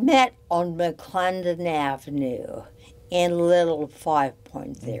 We met on McClendon Avenue in Little Five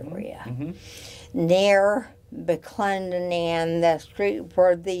Points area. Mm-hmm. Near McClendon and the street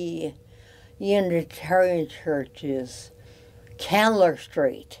where the Unitarian Church is, Candler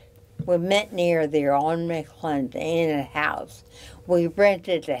Street. We met near there on McClendon in a house. We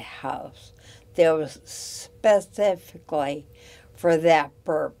rented a house that was specifically for that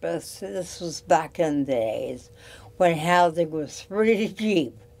purpose. This was back in the days when housing was pretty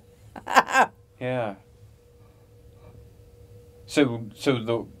cheap. Yeah. So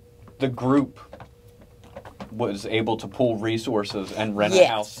the group was able to pool resources and rent a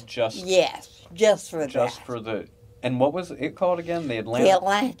house just for that. And what was it called again? The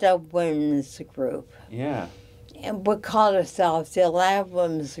Atlanta Women's Group. Yeah. And we called ourselves the Atlanta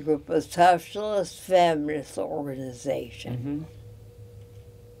Women's Group, a socialist feminist organization. Mm-hmm.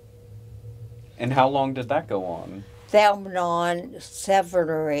 And how long did that go on? That went on 7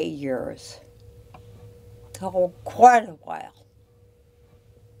 or 8 years. So quite a while.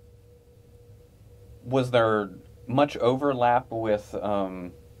 Was there much overlap with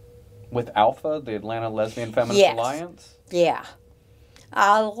Alpha, the Atlanta Lesbian Feminist Alliance? Yeah.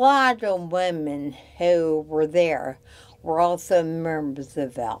 A lot of women who were there were also members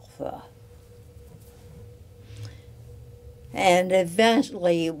of Alpha. And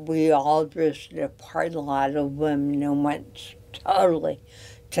eventually we all drifted apart, a lot of women, and went totally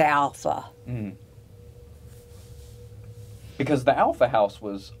to Alpha. Mm. Because the Alpha House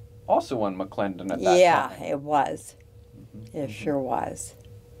was also on McClendon at that time. Yeah, it was. Mm-hmm. It sure was.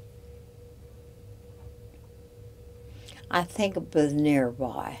 I think it was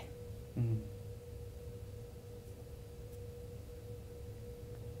nearby. Mm-hmm.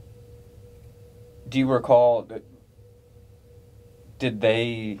 Do you recall, did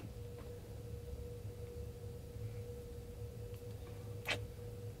they,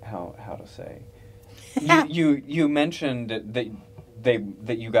 how to say, you mentioned that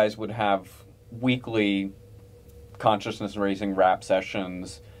you guys would have weekly consciousness raising rap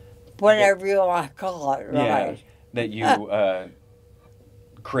sessions. Whatever you want to call it, right? Yeah, that you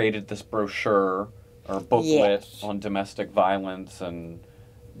created this brochure or booklet on domestic violence and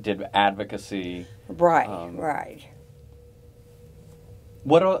did advocacy. Right, right.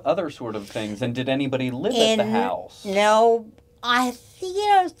 What other sort of things? And did anybody live at the house? No, I think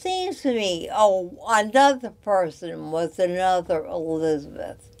it seems to me, another person was another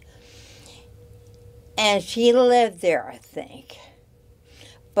Elizabeth. And she lived there, I think.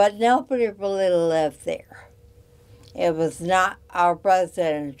 But nobody really lived there. It was not a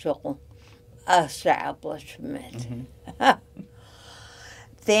residential establishment. Mm-hmm.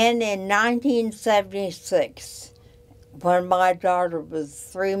 Then in 1976, when my daughter was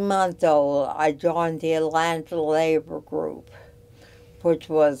 3 months old, I joined the Atlanta Labor Group, which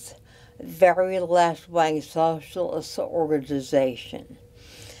was a very left-wing socialist organization.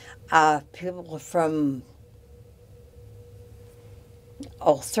 People from,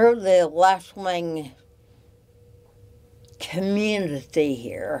 certainly a left-wing community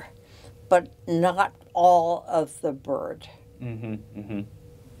here, but not all of the bird. Mm-hmm, mm-hmm.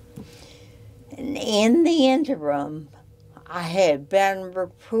 And in the interim, I had been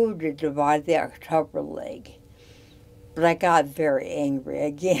recruited by the October League, but I got very angry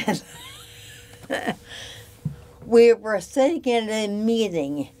again. We were sitting in a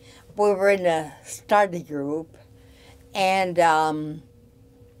meeting. We were in a study group, and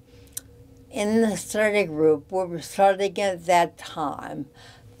in the study group, we were studying at that time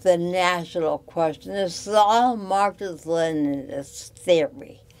the national question. This is all Marxist-Leninist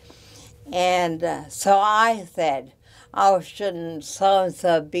theory. And so I said, oh, shouldn't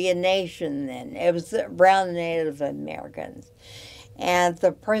so-and-so be a nation then? It was around Native Americans. And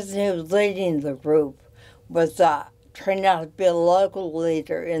the person who was leading the group was turned out to be a local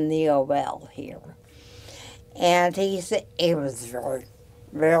leader in the OL here. And he said, he was very,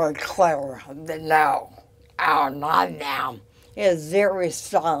 very clear that no, oh, not now. He was very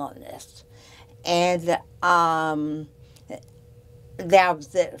Stalinist. And that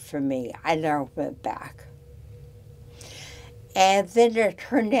was it for me. I never went back. And then it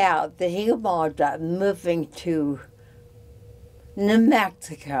turned out that he wound up moving to New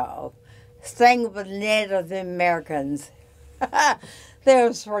Mexico, staying with Native Americans. That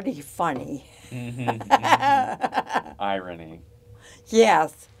was pretty funny. Irony.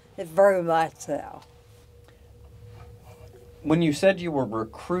 Yes, very much so. When you said you were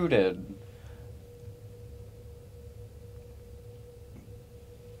recruited,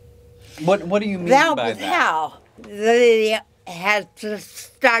 what do you mean by that? That was how. They had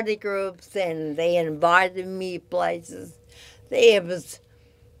study groups and they invited me places. It was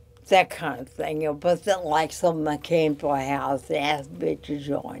that kind of thing. It wasn't like someone came to a house and asked me to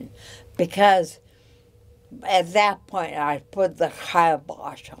join. Because at that point, I put the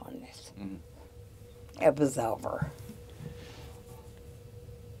kibosh on it. It was over.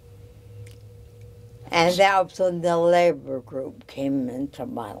 And that was when the labor group came into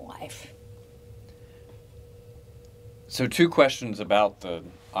my life. So 2 questions about the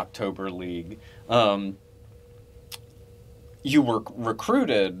October League. You were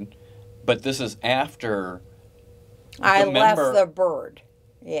recruited, but this is after I left the bird,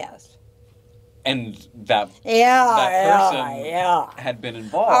 yes. And that person had been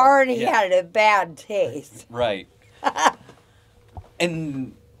involved. I already had a bad taste. Right.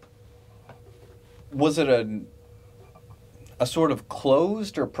 And was it a sort of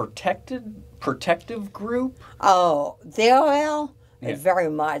closed or protective group? Oh, the OL? Yeah. Very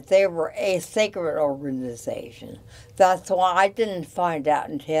much. They were a sacred organization. That's why I didn't find out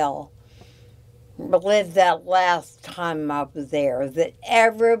until, I believe that last time I was there, that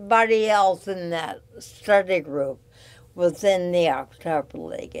everybody else in that study group was in the October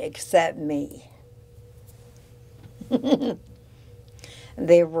League except me.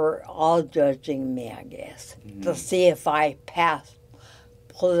 They were all judging me, I guess, to see if I passed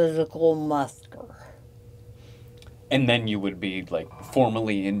political muster. And then you would be, like,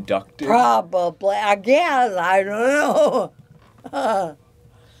 formally inducted? Probably. I guess. I don't know.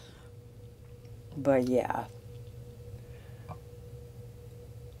 But, yeah.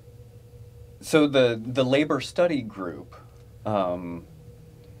 So the labor study group, tell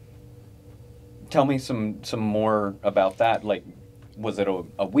me some more about that. Like, was it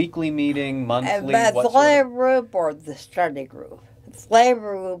a weekly meeting, monthly? The labor group or the study group? The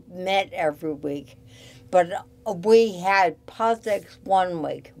labor group met every week. But we had politics 1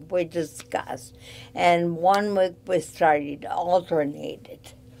 week, we discussed, and 1 week we studied,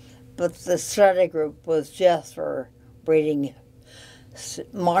 alternated. But the study group was just for reading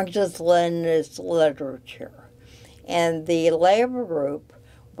Marxist-Leninist literature. And the labor group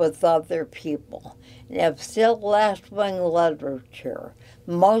was other people. And it was still left-wing literature,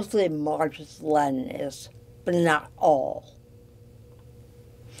 mostly Marxist-Leninist, but not all.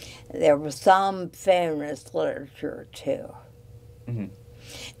 There was some feminist literature, too.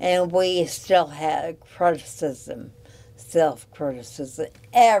 And we still had criticism, self-criticism.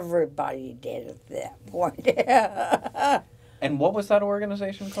 Everybody did at that point. And what was that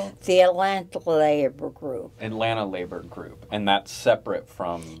organization called? The Atlanta Labor Group. Atlanta Labor Group. And that's separate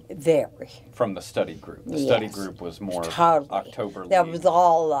from... From the study group. The study group was more October League. That was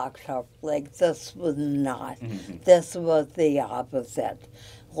all October League. This was not. This was the opposite.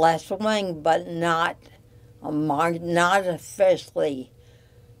 Left-wing, but not officially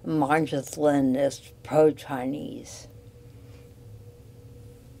Marxist-Leninist, pro-Chinese.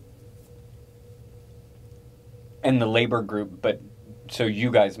 And the labor group, but so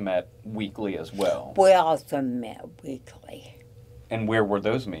you guys met weekly as well? We also met weekly. And where were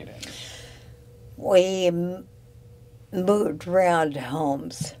those meetings? We moved around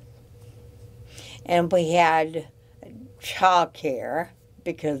homes. And we had child care,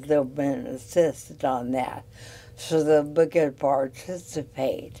 because they've been insisted on that, so that we could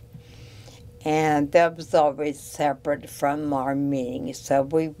participate. And that was always separate from our meetings, so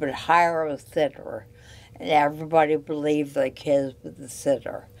we would hire a sitter, and everybody would leave their kids with the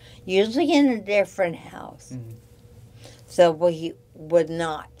sitter, usually in a different house, so we would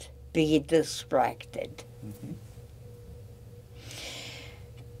not be distracted.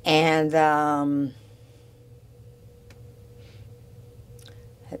 And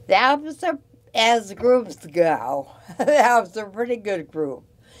that was as groups go, that was a pretty good group.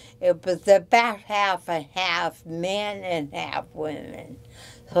 It was about half and half men and half women.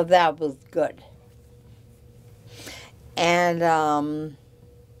 So that was good. And there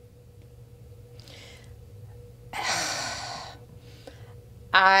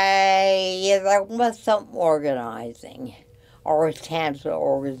was some organizing or attempts at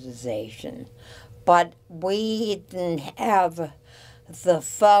organization, but we didn't have the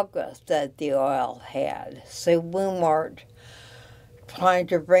focus that the oil had. So we weren't trying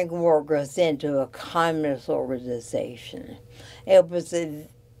to bring workers into a communist organization. It was a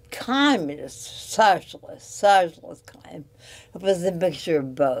communist, socialist kind. It was a mixture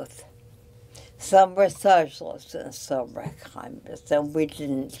of both. Some were socialists and some were communists, and we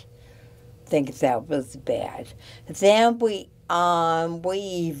didn't think that was bad. Then we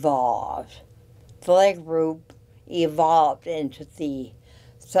evolved. The group evolved into the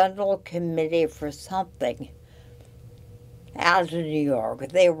Central Committee for something out in New York.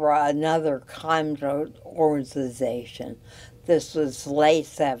 They were another communist organization. This was late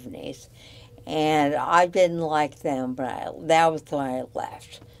 70s. And I didn't like them, but that was when I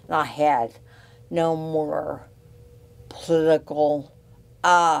left. And I had no more political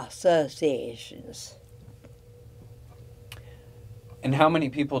associations. And how many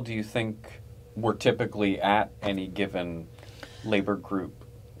people do you think were typically at any given labor group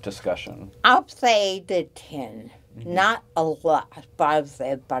discussion? I'd say 8 to 10. Mm-hmm. Not a lot, but I'd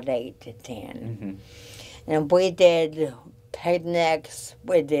say about 8 to 10. Mm-hmm. And we did picnics.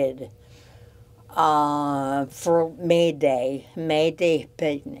 We did for May Day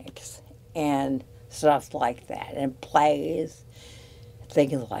picnics and stuff like that, and plays,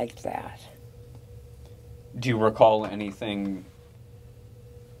 things like that. Do you recall anything,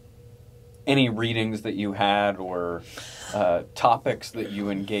 any readings that you had or topics that you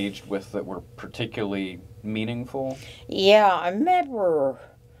engaged with that were particularly meaningful? Yeah, I remember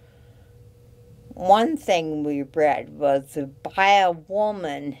one thing we read was by a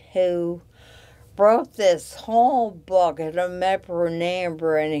woman who wrote this whole book. I don't remember her name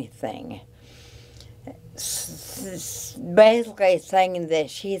or anything. Basically saying that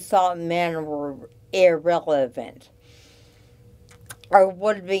she thought men were irrelevant, or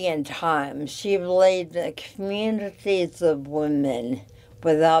would be in time. She believed that communities of women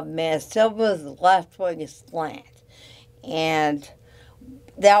without men still was left-wing slant. And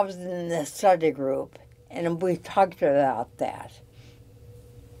that was in the study group, and we talked about that.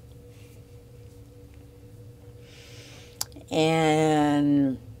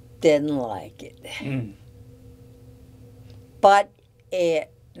 And didn't like it. Mm. But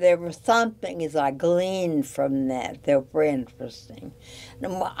there were some things I gleaned from that were interesting.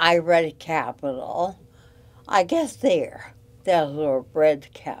 I read Capital. I guess that was read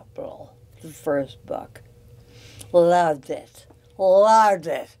Capital, the first book. Loved it. Loved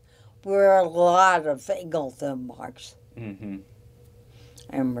it. We were a lot of Engels and Marx. Mm-hmm.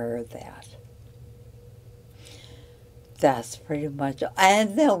 I remember that. That's pretty much it.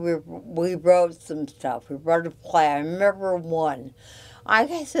 And then we wrote some stuff. We wrote a play. I remember one. I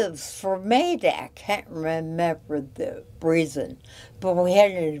guess it was for May Day. I can't remember the reason. But we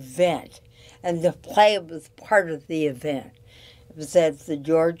had an event. And the play was part of the event. It was at the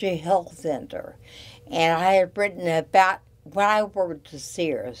Georgia Health Center. And I had written about when I worked at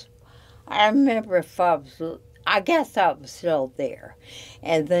Sears. I remember I guess I was still there.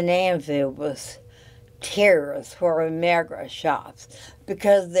 And the name of it was Tears for America Shops,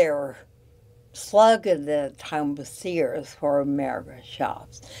 because their slogan at the time was Sears for America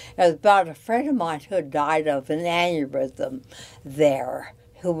Shops. It was about a friend of mine who died of an aneurysm there,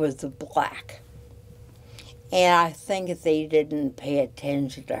 who was black. And I think they didn't pay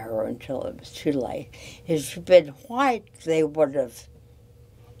attention to her until it was too late. If she'd been white, they would have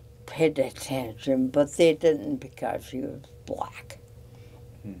paid attention, but they didn't because she was black.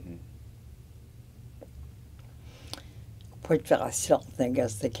 Mm-hmm. Which I still think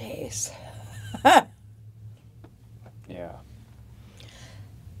is the case. Yeah.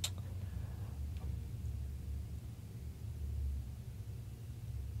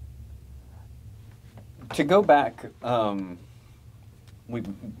 To go back, we've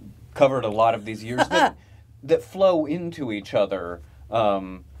covered a lot of these years that flow into each other,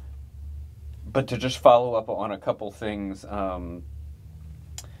 but to just follow up on a couple things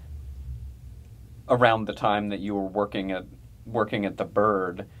around the time that you were working at the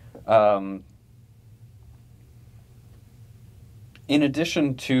Bird. In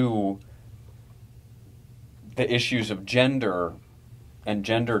addition to the issues of gender and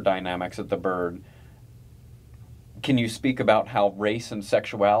gender dynamics at the Bird. Can you speak about how race and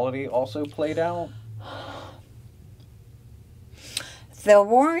sexuality also played out? There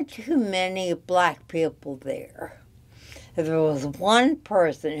weren't too many black people there. There was one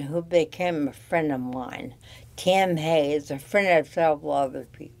person who became a friend of mine, Tim Hayes, a friend of several other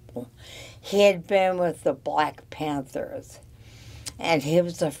people. He had been with the Black Panthers, and he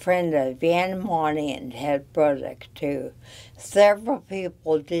was a friend of Van Monty and Ted Burdick, too. Several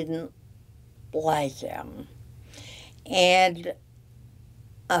people didn't like him. And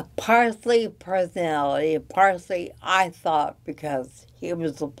partly personality, partly I thought because he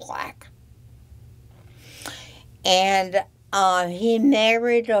was a black. And he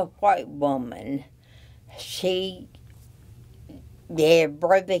married a white woman. She gave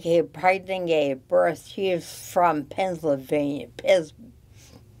birth, became pregnant, gave birth. She was from Pennsylvania,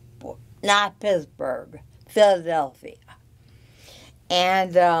 not Pittsburgh, Philadelphia.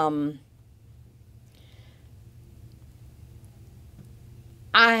 And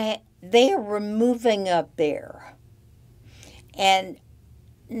they were moving up there, and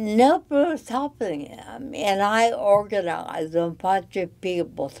nobody was helping them. And I organized a bunch of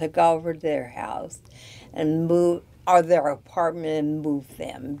people to go over to their house and move, or their apartment, and move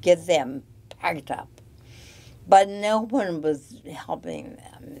them, get them packed up. But no one was helping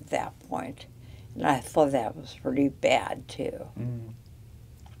them at that point, and I thought that was pretty bad too. Mm.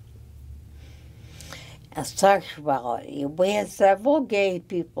 And sexuality. We had several gay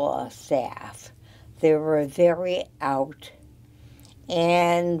people on staff. They were very out,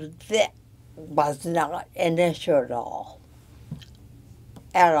 and that was not an issue at all.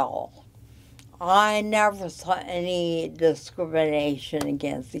 At all. I never saw any discrimination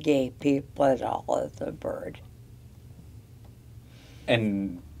against the gay people at all at the Bird.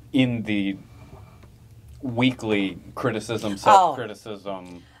 And in the weekly criticism,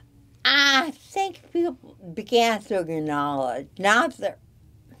 self-criticism... I think people began to acknowledge, not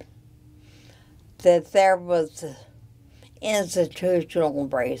that there was institutional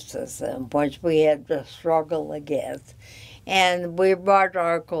racism, which we had to struggle against. And we wrote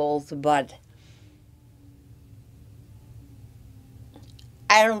articles, but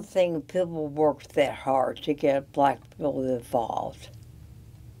I don't think people worked that hard to get black people involved.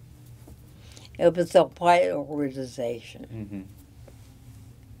 It was a white organization. Mm-hmm.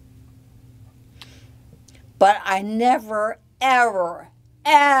 But I never, ever,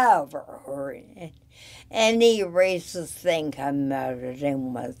 ever heard any racist thing come out of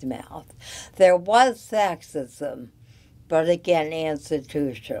anyone's mouth. There was sexism, but again,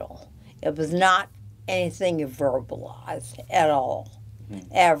 institutional. It was not anything verbalized at all,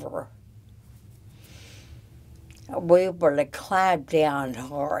 ever. We were to clamp down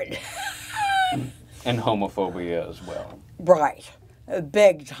hard. And homophobia as well. Right.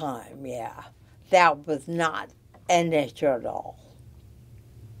 Big time, yeah. That was not an issue at all.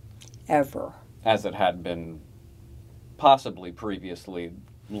 Ever. As it had been possibly previously,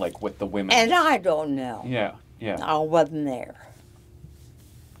 like with the women. And I don't know. Yeah, yeah. I wasn't there.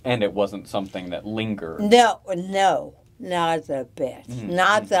 And it wasn't something that lingered. No, not a bit. Mm-hmm.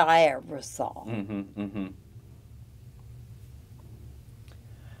 Not that I ever saw. Mm-hmm, mm-hmm.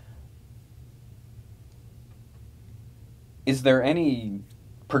 Is there any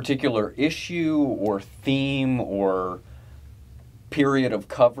particular issue or theme or period of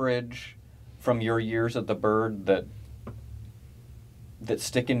coverage from your years at the Bird that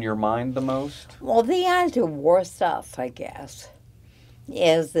stick in your mind the most? Well, the anti-war stuff, I guess,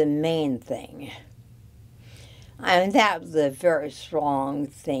 is the main thing. I mean, that was a very strong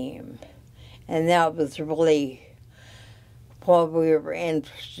theme, and that was really what we were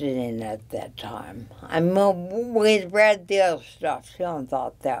interested in at that time. I mean, we'd read the other stuff too and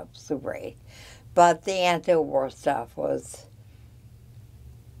thought that was great, but the anti-war stuff was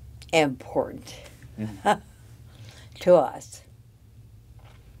important to us,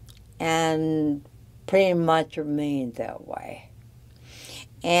 and pretty much remained that way.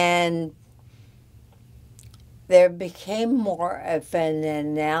 And there became more of an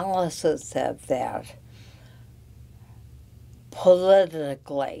analysis of that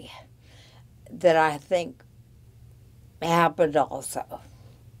politically that I think happened also.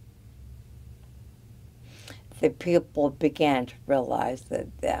 The people began to realize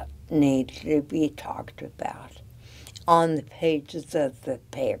that needed to be talked about on the pages of the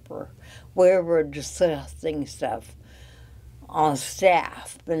paper. We were discussing stuff on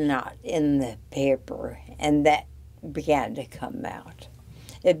staff, but not in the paper, and that began to come out.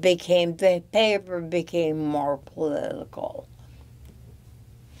 The paper became more political.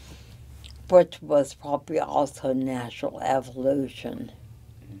 which was probably also natural evolution.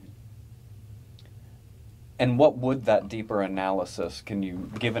 And what would that deeper analysis, can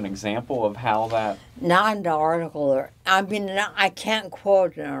you give an example of how that? Not an article, I can't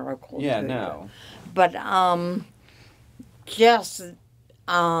quote an article. Yeah, no. But just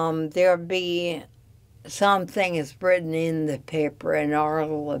there'd be some things written in the paper, an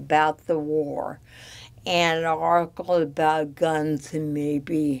article about the war, and an article about guns,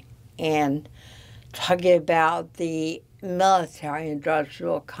 and talking about the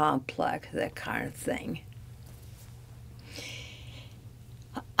military-industrial complex, that kind of thing.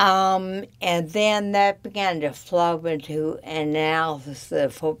 And then that began to flow into analysis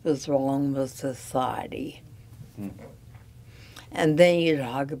of what was wrong with society. And then you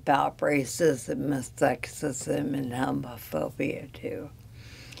talk about racism and sexism and homophobia, too,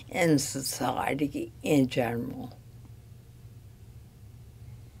 in society in general.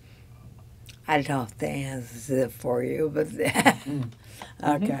 I don't know if that answers it for you, but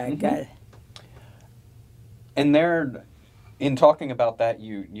okay, good. And there, in talking about that,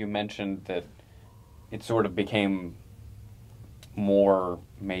 you mentioned that it sort of became more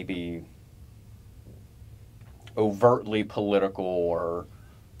maybe overtly political or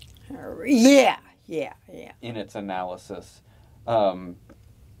yeah in its analysis.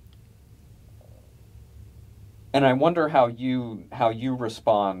 And I wonder how you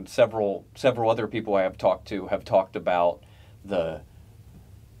respond. Several other people I have talked to have talked about the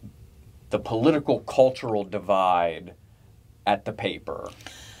political cultural divide at the paper.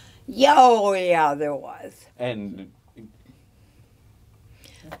 Oh, yeah, there was. And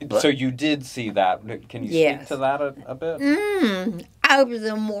so you did see that. Can you speak to that a bit? I was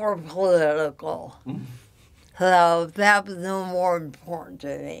more political. So that was more important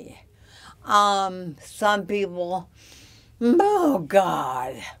to me. Some people, oh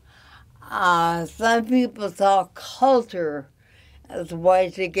God, some people saw culture as a way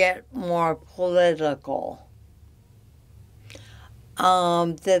to get more political.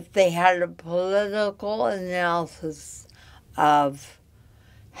 That they had a political analysis of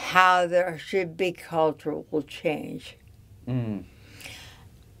how there should be cultural change.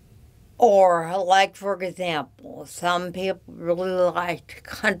 Or, like, for example, some people really liked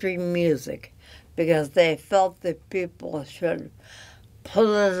country music because they felt that people should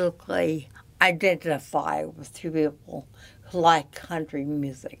politically identify with people who like country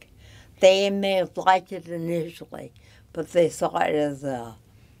music. They may have liked it initially, but they saw it as a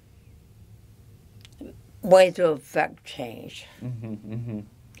way to affect change.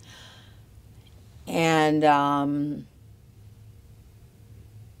 And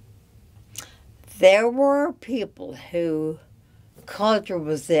there were people who culture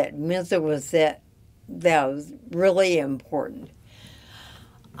was it, music was it, that was really important.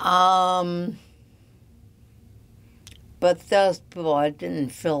 But those people I didn't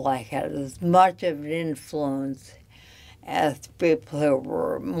feel like had as much of an influence as people who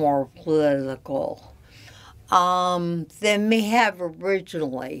were more political. They may have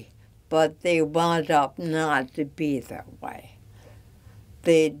originally, but they wound up not to be that way.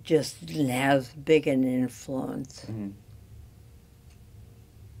 They just didn't have as big an influence.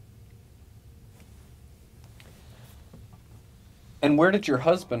 And where did your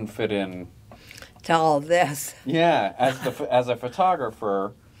husband fit in To all this. Yeah, as a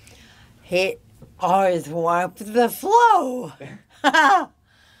photographer. He always went with the flow.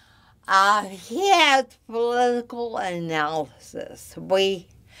 He had political analysis. We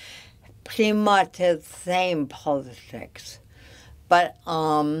pretty much had the same politics. But,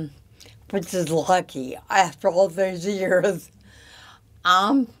 which is lucky after all those years.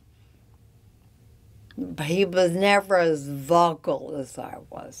 But he was never as vocal as I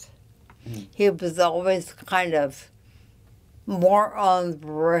was. He was always kind of more on the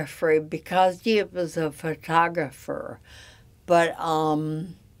periphery because he was a photographer. But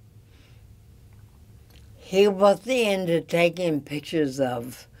he wasn't into taking pictures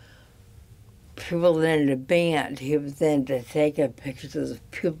of people in the band. He was into taking pictures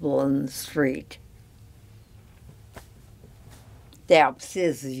of people in the street. That was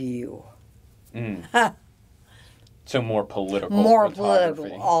his view. So more political. More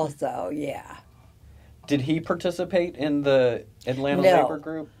political also, yeah. Did he participate in the Atlanta labor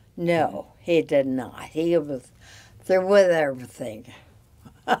group? No, he did not. He was through with everything.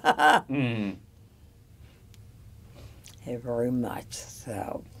 Very much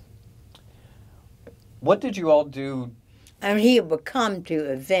so. What did you all do? I mean, he would come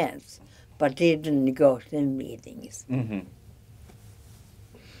to events, but he didn't go to meetings.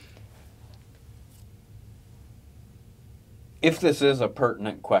 If this is a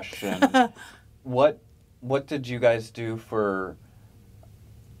pertinent question, what did you guys do for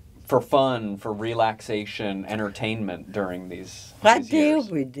fun, for relaxation, entertainment during these What years?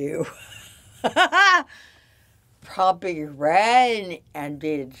 did we do? Probably read and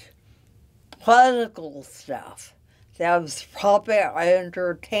did political stuff. That was probably our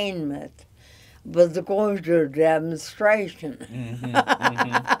entertainment, was going to a demonstration. Mm-hmm,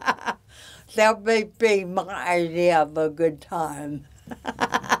 mm-hmm. That would be my idea of a good time.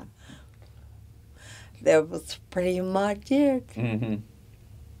 That was pretty much it. Mm-hmm.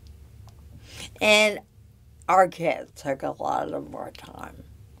 And our kids took a lot of our time.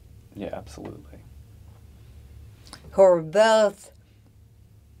 Yeah, absolutely. Who are both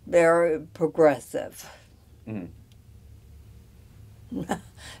very progressive. Mm.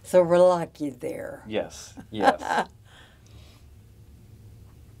 So we're lucky there. Yes, yes.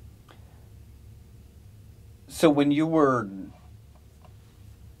 So when you were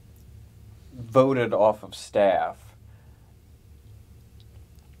voted off of staff,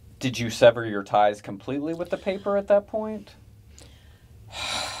 did you sever your ties completely with the paper at that point?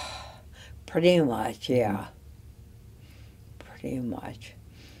 Pretty much, yeah. Pretty much.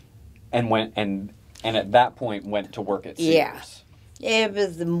 And at that point went to work at Sears. Yeah. It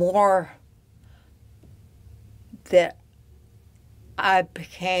was more that I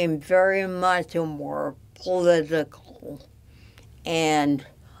became very much more political, and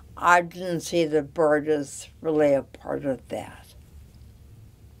I didn't see the bird as really a part of that.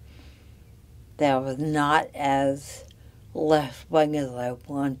 That was not as left-wing as I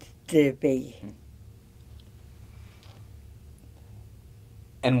wanted to be.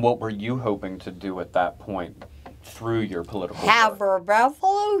 And what were you hoping to do at that point through your political Have work? a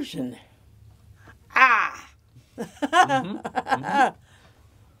revolution. Ah! Mm-hmm. Mm-hmm.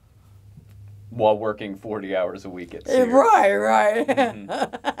 While working 40 hours a week at Sears. Right.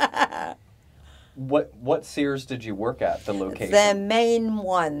 Mm-hmm. What Sears did you work at, the location? The main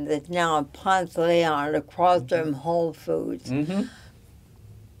one that's now in Ponce Leon, across from Whole Foods. Mm-hmm.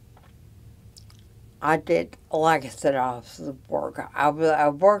 I did, like I said, office work. I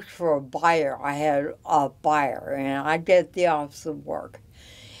worked for a buyer. I had a buyer, and I did the office work.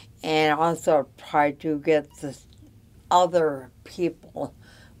 And also tried to get the other people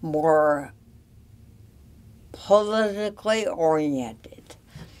more politically oriented.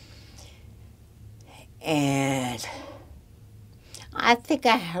 And I think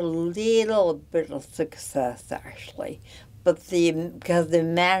I had a little bit of success, actually. But because the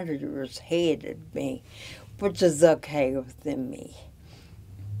managers hated me, which is okay with me.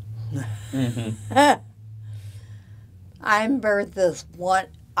 Mm-hmm. I remember this one,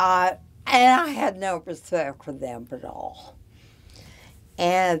 and I had no respect for them at all.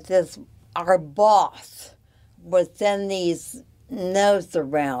 And our boss would send these notes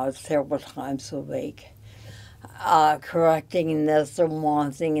around several times a week, correcting this or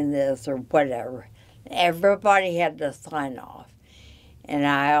wanting this or whatever. Everybody had to sign off. And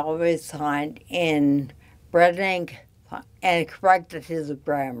I always signed in red ink and corrected his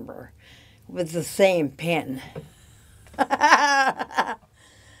grammar with the same pen. I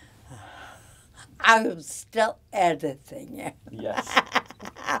was still editing it. Yes.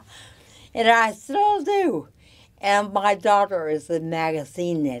 And I still do. And my daughter is a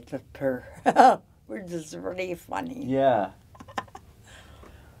magazine editor, which is really funny. Yeah.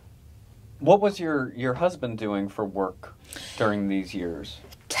 What was your husband doing for work during these years?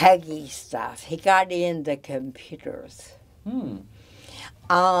 Techie stuff. He got into computers.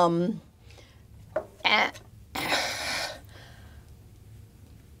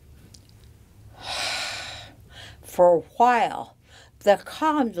 For a while, the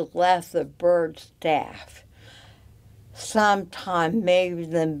comms left the bird staff sometime maybe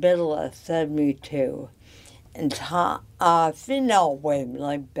in the middle of 72. And no, wait a minute,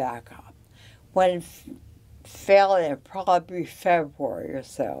 let me back up. When it fell in probably February or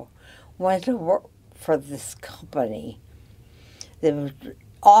so, went to work for this company. There was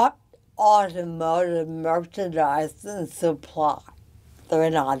automotive merchandise and supply. They're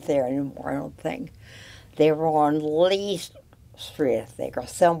not there anymore, I don't think. They were on Lee Street, I think, or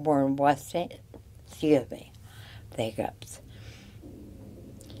somewhere in West End. Excuse me. Hiccups.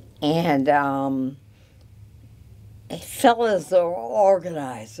 And he felt as an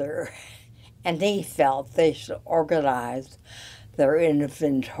organizer, and he felt they should organize their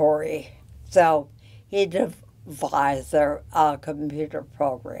inventory. So he devised their computer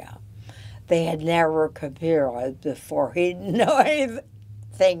program. They had never computerized before. He didn't know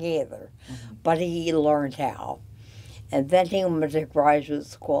anything either, but he learned how. And then he went to graduate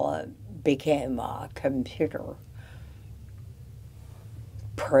school and became a computer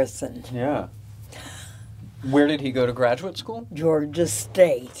person. Yeah. Where did he go to graduate school? Georgia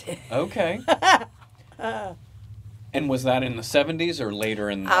State. Okay. And was that in the 70s or later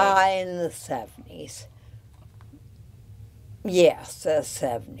in the... In the 70s. Yes, the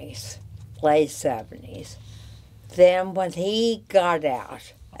 70s. Late 70s. Then when he got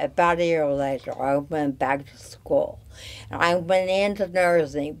out, about a year later, I went back to school. I went into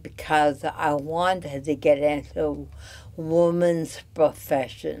nursing because I wanted to get into woman's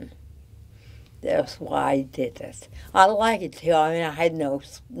profession. That's why I did it. I like it too. I mean, I had no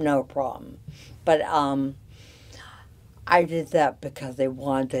problem. But I did that because I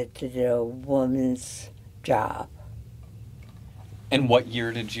wanted to do a woman's job. And what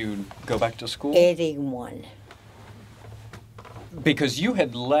year did you go back to school? 81. Because you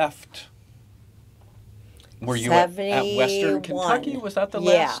had left... Were you at Western Kentucky? Was that the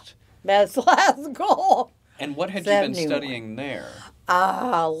last? Yeah, that's the last goal. And what had you been studying there?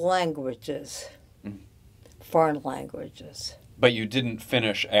 Languages. Foreign languages. But you didn't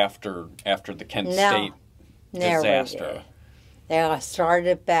finish after the Kent State disaster. Then I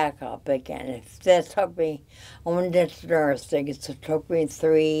started back up again. That took me, I went into nursing, it took me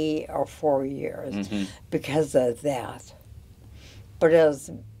 3 or 4 years because of that. But it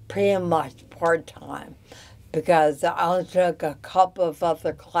was pretty much part-time because I only took a couple of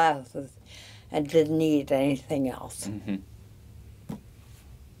other classes and didn't need anything else.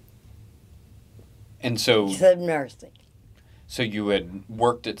 And so... Except nursing. So you had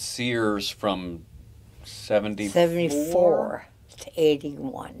worked at Sears from 74 to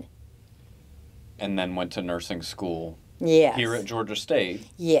 81. And then went to nursing school Yes. here at Georgia State.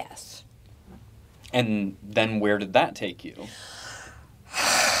 Yes. And then where did that take you?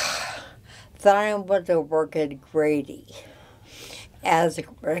 Then I went to work at Grady as a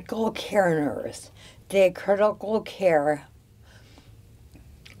critical care nurse. Did critical care,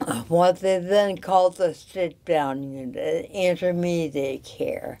 what they then called the sit-down unit, intermediate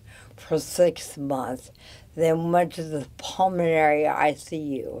care, for 6 months. Then went to the pulmonary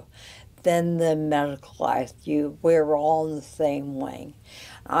ICU, then the medical ICU. We were all in the same wing.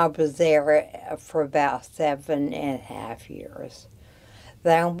 I was there for about 7.5 years.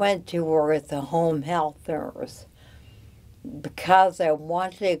 Then I went to work as a home health nurse because I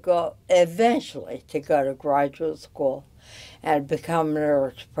wanted to go, eventually, to go to graduate school and become a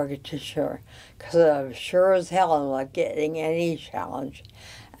nurse practitioner because I was sure as hell not getting any challenge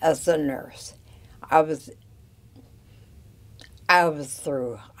as a nurse. I was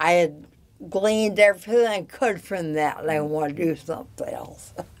through. I had gleaned everything I could from that, and I wanted to do something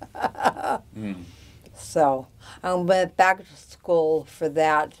else. So I went back to school for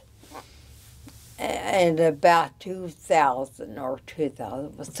that in about 2000 or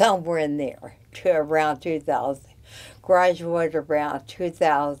 2000, somewhere in there, to around 2000. Graduated around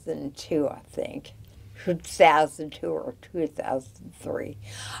 2002, I think. 2002 or 2003.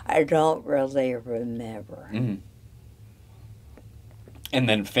 I don't really remember. And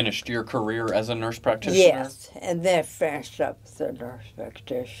then finished your career as a nurse practitioner? Yes, and then finished up as a nurse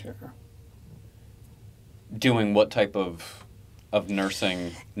practitioner. Doing what type of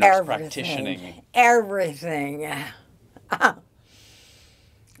nursing, nurse practitioning? Everything.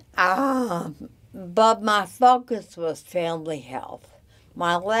 But my focus was family health.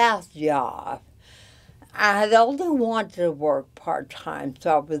 My last job, I had only wanted to work part-time,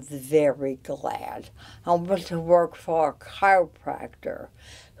 so I was very glad. I went to work for a chiropractor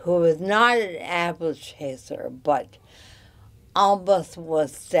who was not an apple chaser, but almost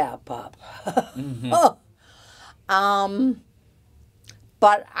was step up.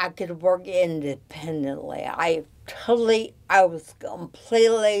 But I could work independently. I was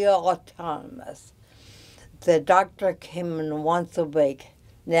completely autonomous. The doctor came in once a week,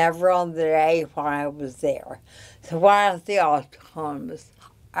 never on the day when I was there. So when I was the autonomous,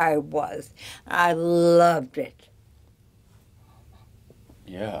 I was. I loved it.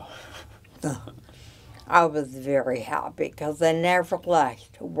 Yeah. I was very happy because I never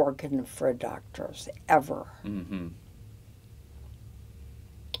liked working for doctors, ever.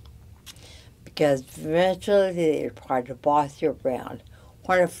 Because eventually they tried to boss you around.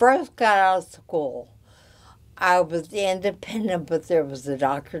 When I first got out of school, I was independent, but there was a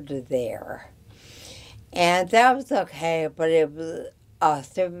doctor there. And that was okay, but it was a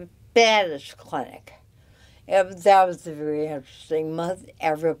Spanish clinic. That was very interesting. Most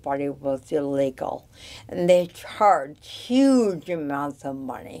everybody was illegal. And they charged huge amounts of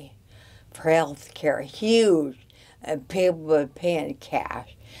money for health care, huge. And people would pay in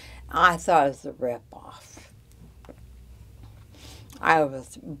cash. I thought it was a ripoff.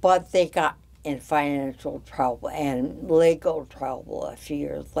 But they got in financial trouble and legal trouble a few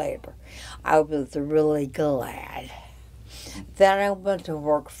years later. I was really glad. Then I went to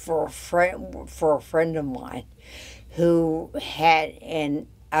work for a friend of mine who had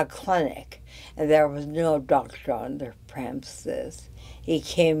a clinic, and there was no doctor on their premises. He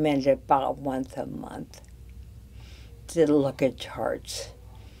came in about once a month to look at charts.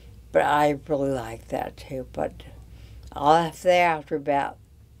 But I really liked that too. But I left there after about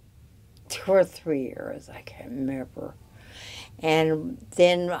 2 or 3 years, I can't remember. And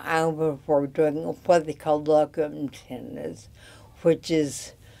then I was doing what they call locum tenens, which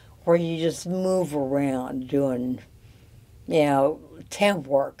is where you just move around doing, temp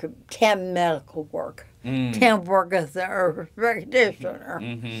work, temp medical work. Temp work as a nurse practitioner.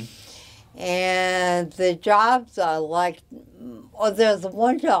 And the jobs I liked, there's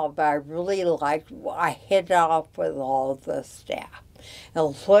one job I really liked. I hit it off with all the staff,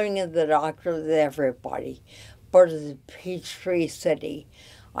 including the doctors, everybody. But it's Peachtree City.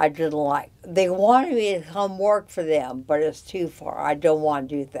 I didn't like. They wanted me to come work for them, but it's too far. I don't want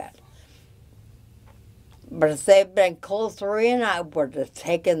to do that. But if they'd been closer in, I would have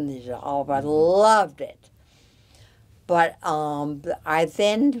taken the job. I loved it. But I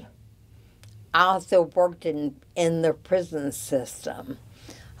then also worked in the prison system.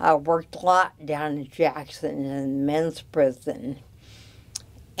 I worked a lot down in Jackson in the men's prison,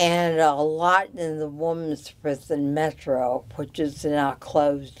 and a lot in the women's prison, Metro, which is now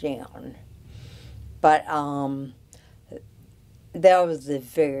closed down. But that was a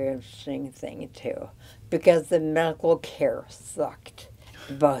very interesting thing, too, because the medical care sucked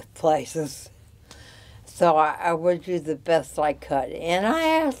in both places. So I would do the best I could. And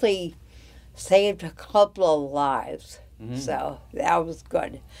I actually saved a couple of lives. So that was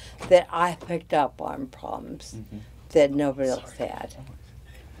good. That I picked up on problems that nobody else had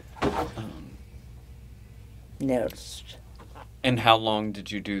noticed. And how long did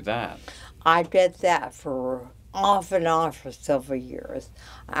you do that? I did that for off and on for several years.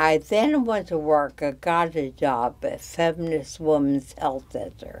 I then went to work. I got a job at Feminist Women's Health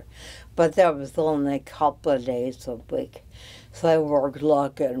Center, but that was only a couple of days a week. So I worked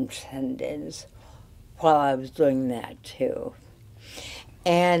locum tenens while I was doing that too.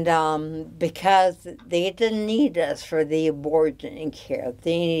 And because they didn't need us for the abortion care,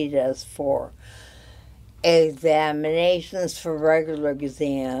 they needed us for examinations, for regular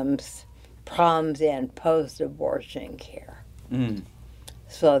exams, problems, and post-abortion care.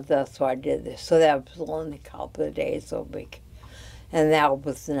 So that's why I did this. So that was only a couple of days a week. And that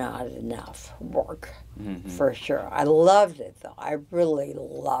was not enough work, for sure. I loved it, though. I really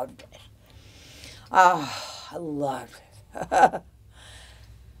loved it. Oh, I loved it.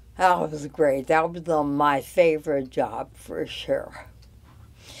 That was great. That was my favorite job, for sure.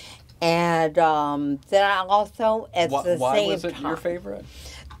 And then I also, at the same time... Why was it your favorite?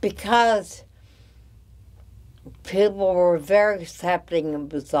 Because people were very accepting.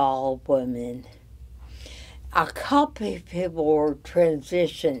 It was all women. A couple of people were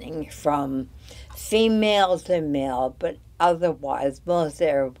transitioning from female to male, but otherwise, most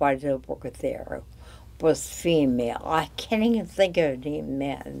everybody that worked there was female. I can't even think of any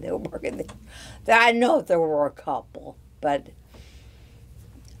men that worked there. I know there were a couple, but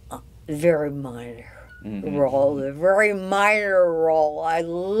very minor role. A very minor role. I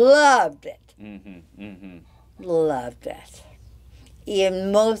loved it. Loved it.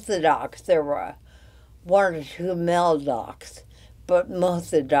 In most of the docs, there were 1 or 2 male docs, but most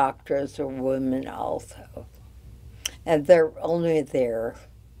of the doctors are women also. And they're only there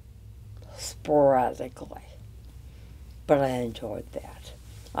sporadically. But I enjoyed that.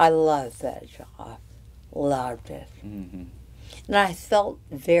 I loved that job. Loved it. And I felt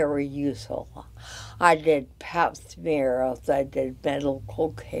very useful. I did pap smears. I did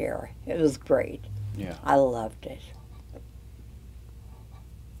medical care. It was great. Yeah. I loved it.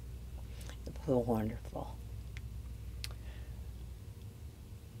 It was wonderful.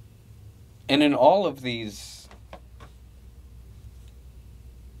 And in all of these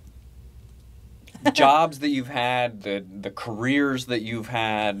jobs that you've had, the careers that you've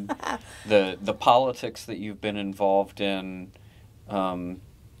had, the politics that you've been involved in,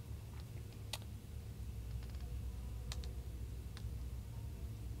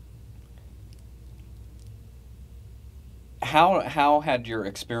 how had your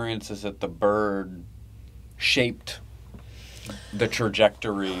experiences at the Bird shaped the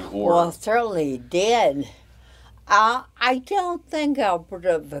trajectory? Or Well, certainly did. I don't think I would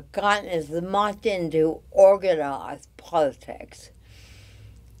have gotten as much into organized politics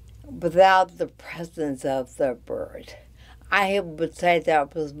without the presence of the Bird. I would say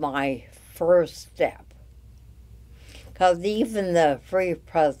that was my first step. Because even the free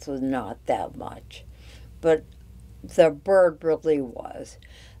press was not that much. But the bird really was.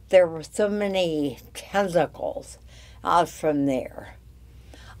 There were so many tentacles out from there.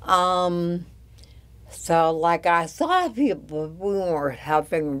 So, like, I saw people, we weren't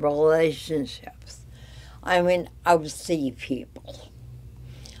having relationships. I mean, I would see people.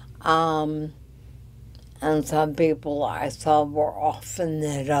 And some people I saw more often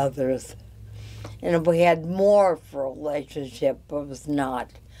than others. And we had more of a relationship, but it was not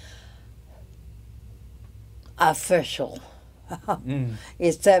official.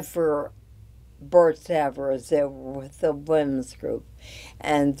 Except for Bert Severs, they were with the women's group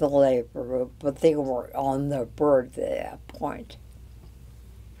and the labor group, but they were on the bird at that point.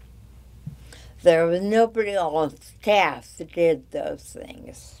 There was nobody on staff that did those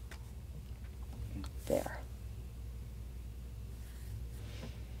things there.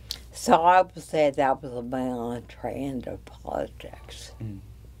 So I would say that was my entree into politics,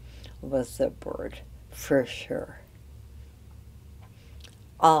 was the bird, for sure.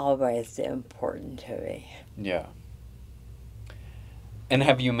 Always important to me. Yeah. And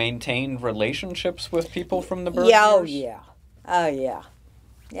have you maintained relationships with people from the bird Yeah, years? oh yeah.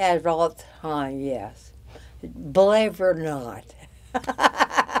 Yeah, all the time, yes. Believe it or not.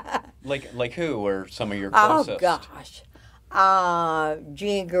 Like who are some of your closest? Oh, gosh.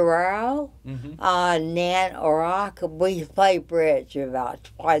 Jean Guerrero, Nan Orak. We play bridge about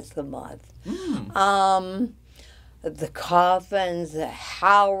twice a month. The Coffins,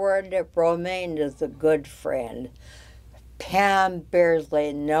 Howard Romaine is a good friend. Pam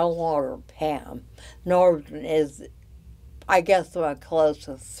Beardsley, no longer Pam. Norton is, I guess, my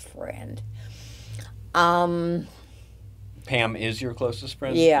closest friend. Pam is your closest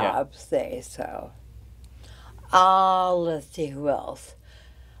friend? Yeah, I'd say so. Let's see who else.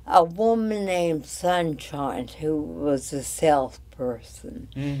 A woman named Sunshine who was a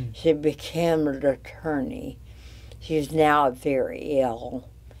salesperson. She became an attorney. She's now very ill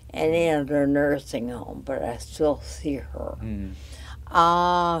and in a nursing home, but I still see her.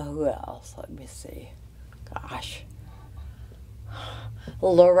 Who else? Let me see. Gosh.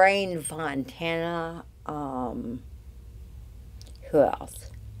 Lorraine Fontana. Who else?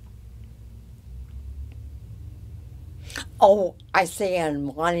 Oh, I say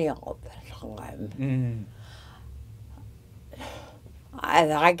Anne Money all the time.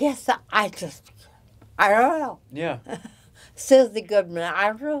 I guess I don't know. Yeah. Susie Goodman, I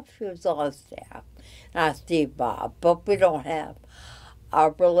don't know if she was on staff, not Steve Bob, but we don't have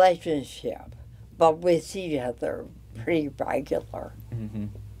a relationship. But we see each other pretty regular.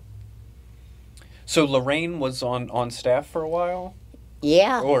 So Lorraine was on staff for a while?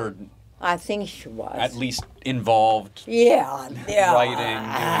 Yeah. Or I think she was. at least involved Yeah. writing,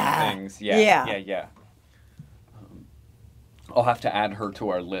 doing things. Yeah. I'll have to add her to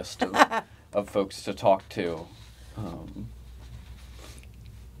our list of folks to talk to.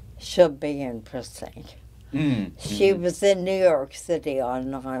 She'll be interesting. She was in New York City on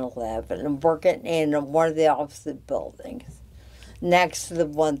 9/11 and working in one of the opposite buildings next to the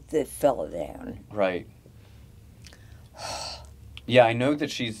one that fell down. Right. Yeah, I know that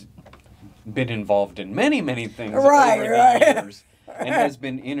she's been involved in many, many things over the years and has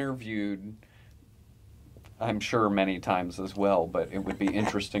been interviewed, I'm sure, many times as well, but it would be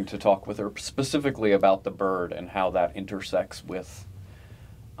interesting to talk with her specifically about the bird and how that intersects with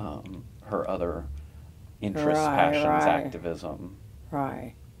her other interests, passions, activism.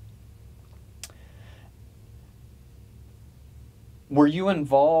 Right. Were you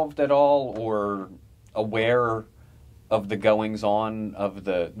involved at all or aware of the goings-on of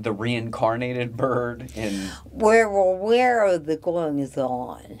the reincarnated bird? We're aware of the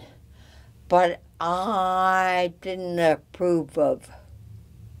goings-on, but I didn't approve of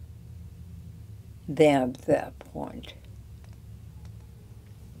them at that point.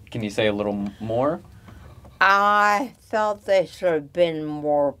 Can you say a little more? I felt they should have been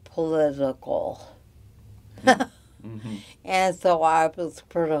more political. And so I was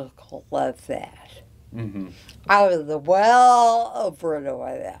critical of that. I was well over it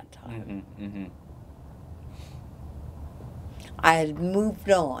by that time. I had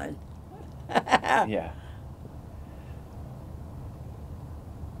moved on. Yeah.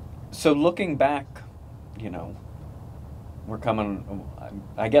 So looking back, we're coming,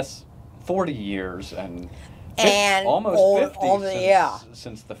 I guess, 40 years and almost 50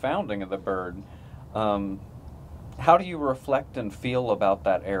 since the founding of the bird. How do you reflect and feel about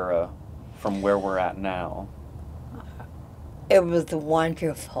that era from where we're at now? It was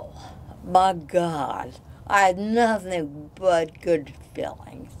wonderful. My God, I had nothing but good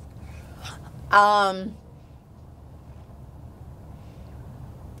feelings.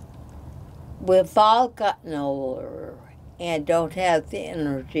 We've all gotten older and don't have the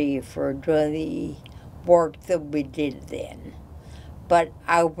energy for doing the work that we did then. But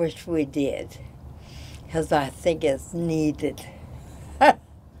I wish we did, because I think it's needed.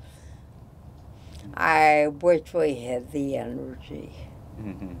 I wish we had the energy.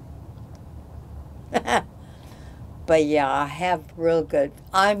 Mm-hmm. But yeah, I have real good.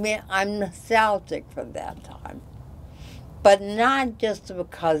 I mean, I'm nostalgic for that time. But not just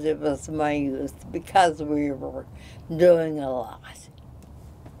because it was my youth, because we were doing a lot.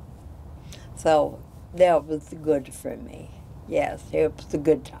 So that was good for me. Yes, it was a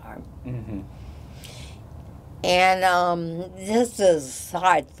good time. Mm-hmm. And this is a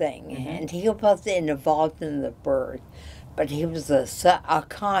side thing, Mm-hmm. and he wasn't involved in the bird, but he was a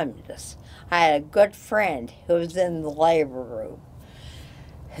communist. I had a good friend who was in the labor room,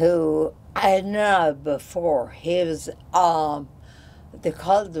 who I had known before. He was, they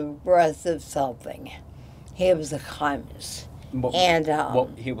called it the progressive something. He was a communist.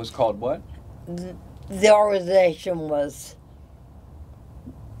 And he was called what? The organization was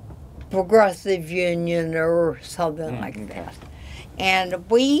Progressive Union or something like that. And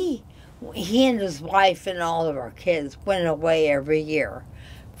he and his wife and all of our kids went away every year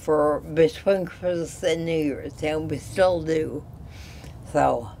for between Christmas and New Year's, and we still do.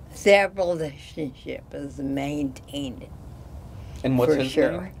 So that relationship is maintained. And what's for his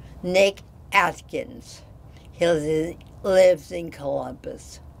sure. name? Nick Atkins. He lives in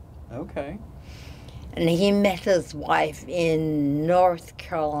Columbus. Okay. And he met his wife in North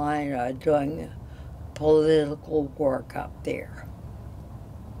Carolina doing political work up there.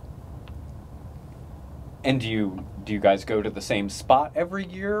 And do you guys go to the same spot every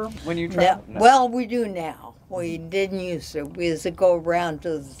year when you travel? No. Well, we do now. We didn't used to. We used to go around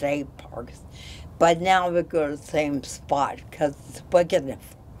to the state parks. But now we go to the same spot because we can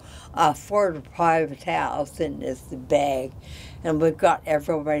afford a private house and it's the bag. And we've got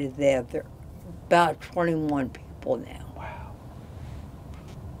everybody there. There are about 21 people now. Wow.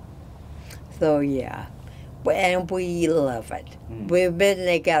 So, yeah. And we love it. We've been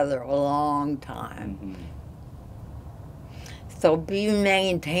together a long time. Mm-hmm. So we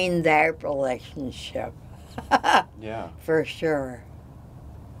maintain that relationship. Yeah. For sure.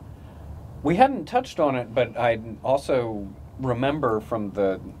 We hadn't touched on it, but I also remember from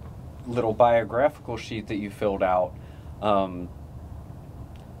the little biographical sheet that you filled out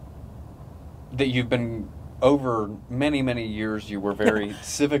that you've been, over many, many years, you were very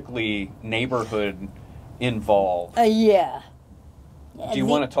civically neighborhood involved. Yeah. Do you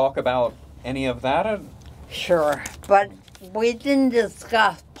want to talk about any of that? Sure. But we didn't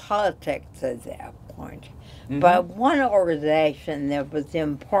discuss politics at that point. Mm-hmm. But one organization that was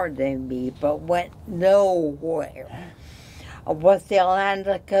important to me but went nowhere was the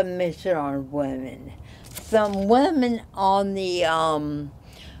Atlanta Commission on Women. Some women on the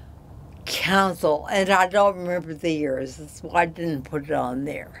council, and I don't remember the years, that's why I didn't put it on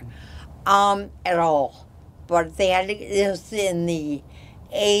there at all. But they had it was in the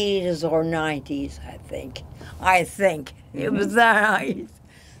 80s or 90s, I think. It was the 90s.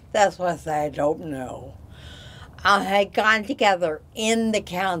 That's why I say I don't know. I had gone together in the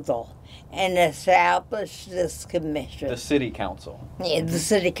council and established this commission. The city council. Yeah, the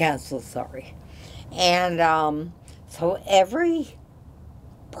city council, sorry. And so every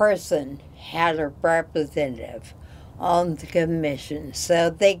person had a representative on the commission. So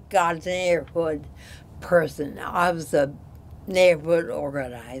they got a neighborhood person. I was a neighborhood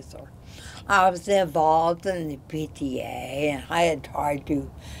organizer. I was involved in the PTA, and I had tried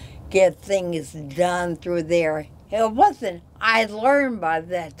to get things done through there. It wasn't, I learned by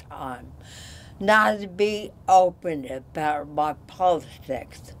that time not to be open about my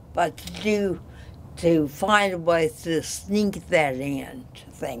politics, but to find ways to sneak that into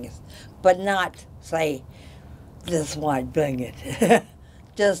things, but not say, this is why I'm doing it.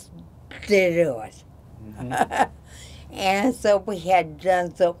 Just to do it. Mm-hmm. And so we had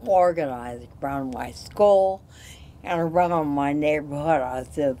done some organizing around my school and around my neighborhood. I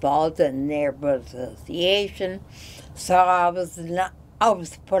was involved in the neighborhood association, so I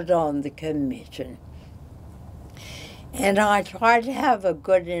was put on the commission. And I tried to have a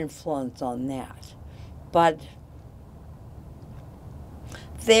good influence on that. But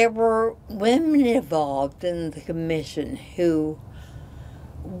there were women involved in the commission who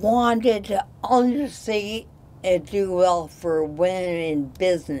wanted to only see it do well for women in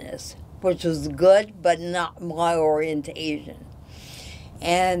business, which was good, but not my orientation.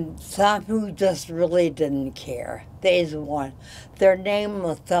 And some who just really didn't care. They just wanted, their name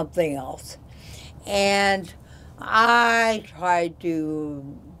was something else. And I tried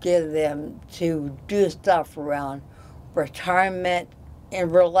to get them to do stuff around retirement in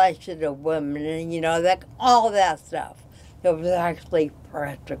relation to women and, that all that stuff. It was actually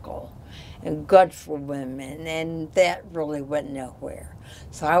practical and good for women, and that really went nowhere.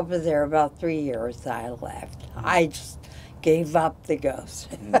 So I was there about 3 years. I left. I just gave up the ghost.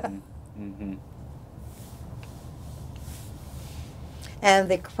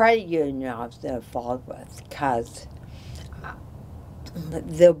 And the credit union I was involved with, because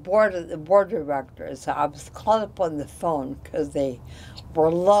the board of directors, I was called up on the phone because they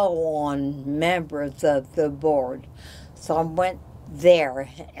were low on members of the board. So I went there.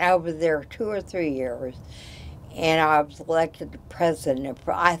 I was there 2 or 3 years, and I was elected president.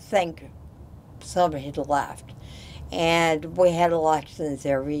 I think somebody had left. And we had elections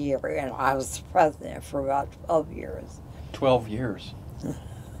every year, and I was president for about 12 years. 12 years?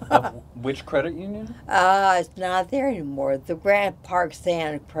 Of which credit union? It's not there anymore. The Grand Park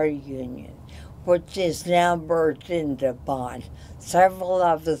Sand Credit Union, which is now merged into Bond. Several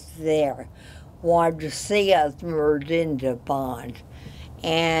of us there wanted to see us merge into Bond,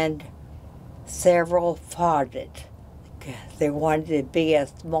 and several fought it. They wanted to be a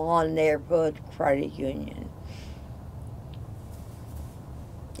small neighborhood credit union.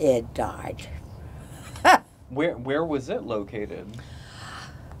 It died. Where was it located?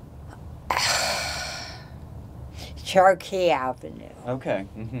 Cherokee Avenue. Okay.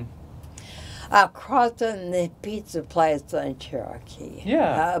 Across from the pizza place on Cherokee.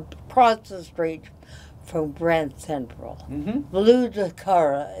 Yeah. Across the street from Grand Central. Blue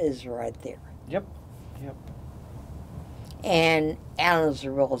Dakota is right there. Yep. And Anna's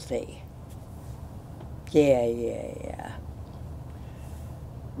Realty. Yeah.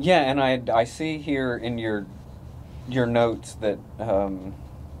 Yeah, and I see here in your notes that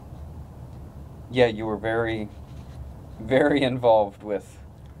you were very, very involved with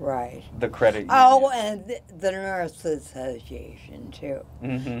the credit union. Oh, and the Nurse Association too.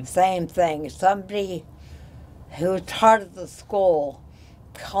 Same thing. Somebody who taught at the school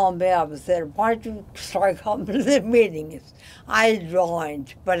called me up and said, "Why don't you start coming to the meetings?" I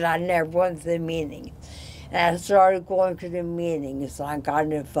joined, but I never went to the meetings. And I started going to the meetings. I got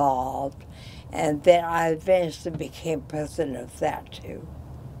involved, and then I eventually became president of that too.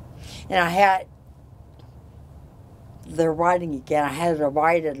 And I had the writing again. I had to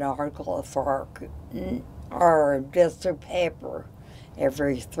write an article for our district paper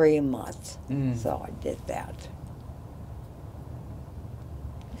every 3 months. So I did that.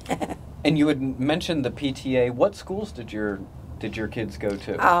 And you had mentioned the PTA. What schools did your kids go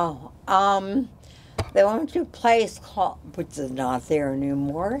to? They went to a place called, which is not there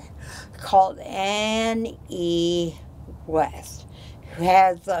anymore, called Ann E. West, who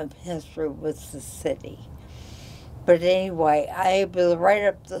has some history with the city. But anyway, I was right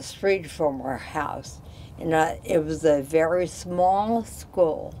up the street from our house, and it was a very small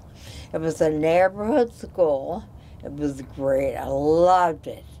school. It was a neighborhood school. It was great. I loved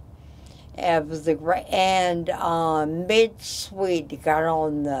it. It was a great, and Mitch Sweet got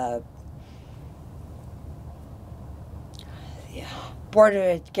on the Board of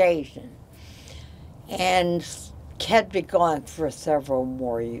Education and kept it going for several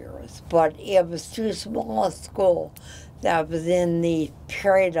more years. But it was too small a school that was in the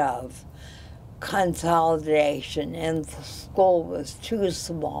period of consolidation, and the school was too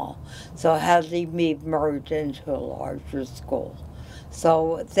small, so it had to be merged into a larger school.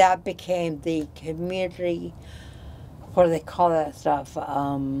 So that became the community, what do they call that stuff?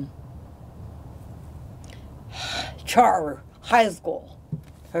 Charter high school,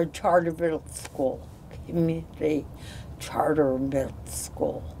 or charter middle school, community charter middle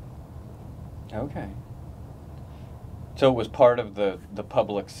school. Okay. So it was part of the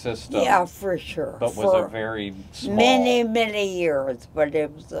public system. Yeah, for sure. But was for a very small... many years, but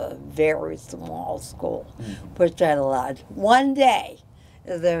it was a very small school, which I loved. One day,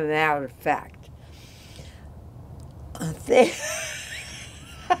 as a matter of fact, the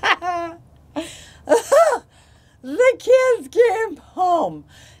kids came home.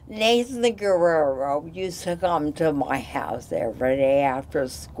 Nathan Guerrero used to come to my house every day after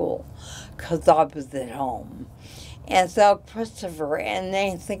school because I was at home. And so Christopher and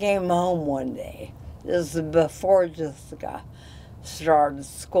Nathan came home one day. This was before Jessica started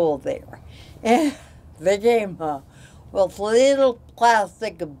school there. And they came home with little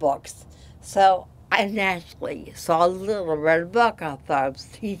plastic books. So I naturally saw a little red book. I thought I was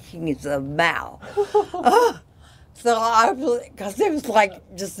teaching some math. So I was, because it was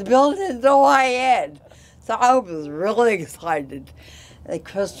like just built into my head. So I was really excited. And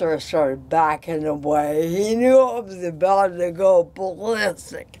Christopher started backing away. He knew it was about to go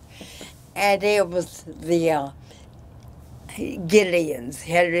ballistic. And it was the Gideons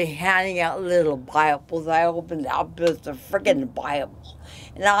handing out little Bibles. I opened up, it was a freaking Bible.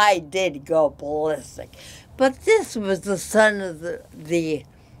 And I did go ballistic. But this was the son of the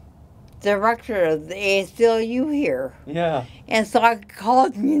director of the ACLU here. Yeah. And so I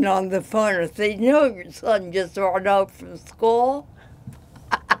called me on the phone and said, you know, your son just ran out from school?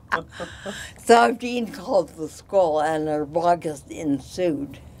 So Dean called the school and a ruckus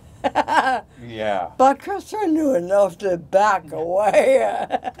ensued. Yeah. But Christopher knew enough to back away.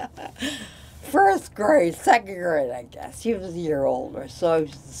 First grade, second grade, I guess. He was a year older, so he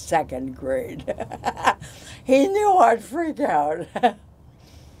was the second grade. He knew I'd freak out,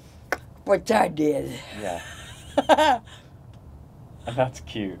 which I did. Yeah. That's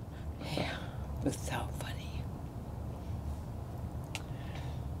cute. Yeah, it was so funny.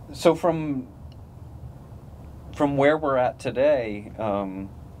 So from where we're at today,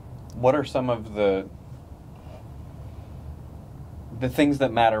 what are some of the things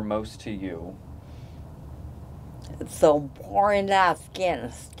that matter most to you? So war in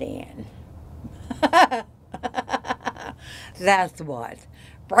Afghanistan. That's what.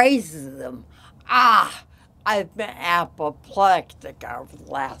 Racism. I've been apoplectic over the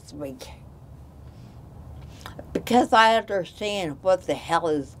last week. Because I understand what the hell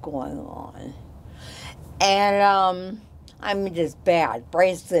is going on. And, I mean, it's bad.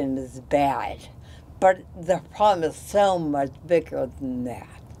 Racism is bad. But the problem is so much bigger than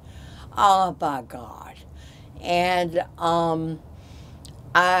that. Oh, my God. And,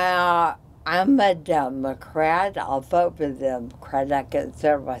 I'm a Democrat. I'll vote for the Democrat. I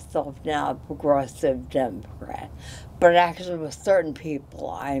consider myself now a progressive Democrat. But actually, with certain people,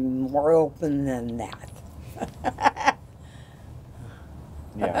 I'm more open than that.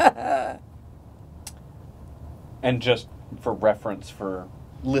 Yeah. And just for reference for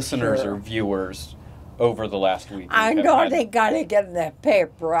listeners Sure. or viewers, over the last week, I know they gotta get in the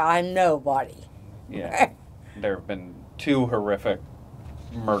paper. I'm nobody. Yeah. There have been 2 horrific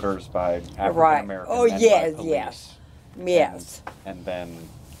murders by African Right. American Oh, men yes, by police. yes. Yes. And then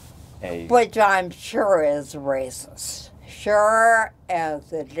a Which I'm sure is racist. Sure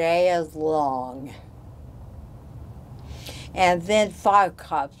as the day is long. And then 5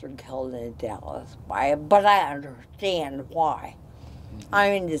 cops were killed in Dallas by it, but I understand why.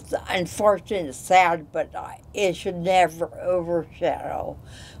 I mean, it's unfortunate, it's sad, but it should never overshadow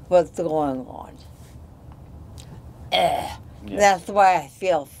what's going on. Yeah. That's why I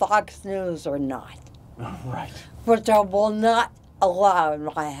feel Fox News or not, Right. which I will not allow in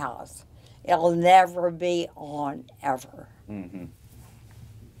my house. It'll never be on, ever. Mm-hmm.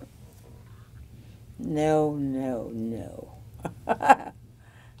 No, no, no.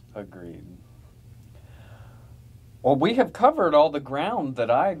 Agreed. Well, we have covered all the ground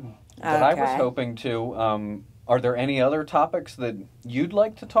that I was Okay. hoping to. Are there any other topics that you'd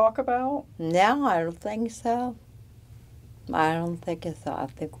like to talk about? No, I don't think so. I don't think so. I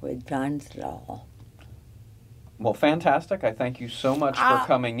think we've done it all. Well, fantastic. I thank you so much for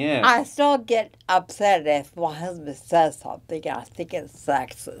coming in. I still get upset if my husband says something. I think it's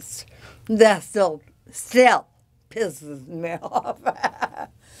sexist. That still pisses me off. That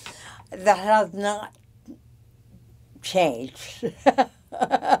has not changed.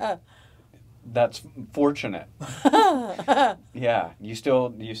 That's fortunate. Yeah, you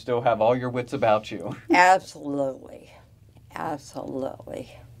still have all your wits about you. Absolutely.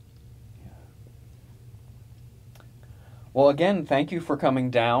 Absolutely. Well, again, thank you for coming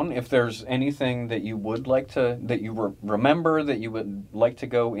down. If there's anything that you would like to, that you remember, that you would like to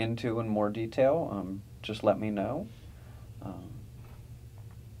go into in more detail, just let me know.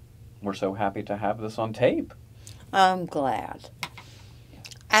 We're so happy to have this on tape. I'm glad.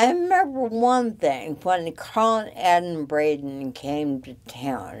 I remember one thing when Carl and Braden came to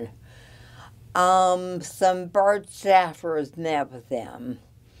town. Some bird staffers met with them.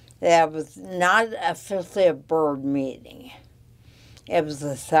 That was not officially a bird meeting. It was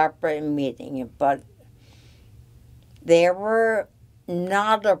a separate meeting, but they were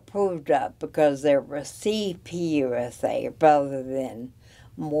not approved of because they were CPUSA rather than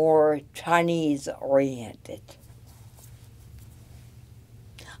more Chinese-oriented.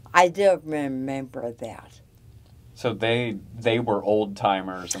 I do remember that. So they were old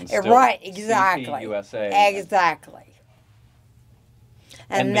timers and still Right, exactly. CPUSA. Exactly.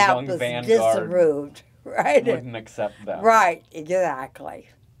 And the that young was vanguard disapproved, right? wouldn't accept them. Right, exactly.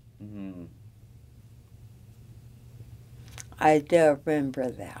 Mm-hmm. I do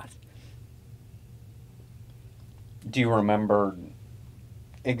remember that. Do you remember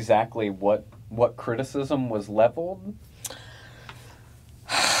exactly what criticism was leveled?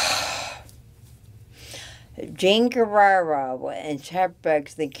 Jean Guerrero and Chet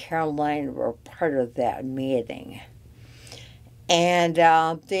Briggs and Caroline were part of that meeting. And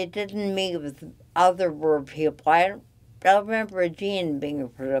they didn't meet with other word people. I don't remember Gene being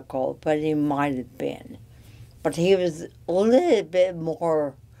critical, but he might have been. But he was a little bit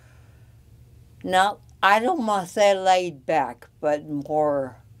more, not, I don't want to say laid back, but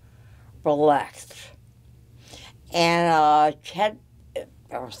more relaxed. And Chet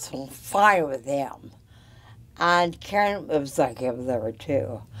was fine with him. And Karen was like him there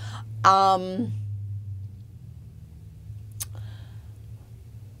too.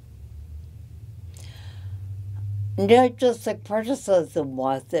 No, just the criticism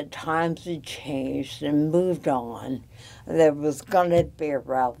was that times had changed and moved on. There was going to be a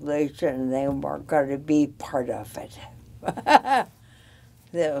revolution and they weren't going to be part of it. That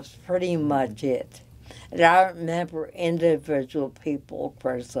was pretty much it. And I don't remember individual people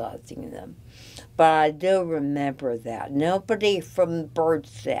criticizing them. But I do remember that. Nobody from the Byrd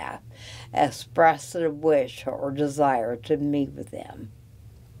staff expressed a wish or desire to meet with them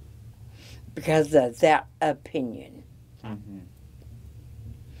because of that opinion. Mm-hmm.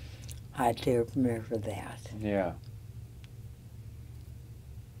 I do remember that. Yeah.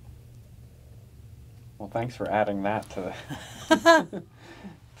 Well, thanks for adding that to the,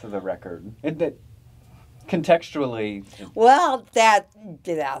 to the record. Contextually... Well, that's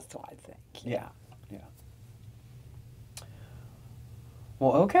what I think. Yeah, yeah.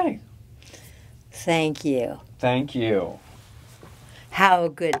 Well, okay. Thank you. Thank you. Have a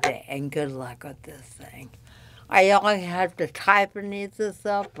good day and good luck with this thing. I only have to type any of this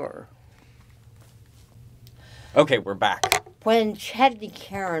up, or... Okay, we're back. When Chet and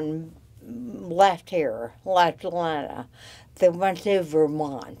Karen left Atlanta, they went to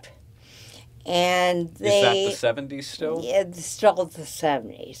Vermont. And they... Is that the 70s still? Yeah, it's still the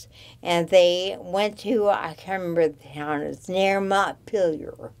 70s. And they went to, I can't remember the town, it's near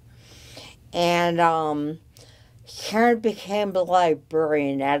Montpelier. And Karen became a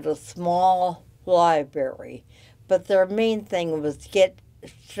librarian at a small library. But their main thing was to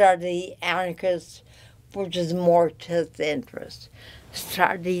study anarchist, which is more to his interest.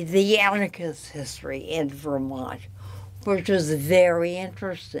 Study the anarchist history in Vermont, which was very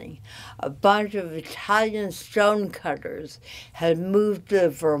interesting. A bunch of Italian stonecutters had moved to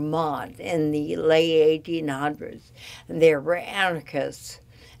Vermont in the late 1800s, and they were anarchists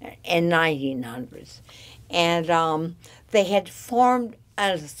in 1900s. And they had formed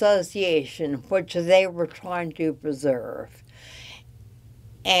an association which they were trying to preserve.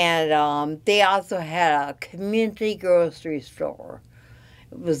 And they also had a community grocery store.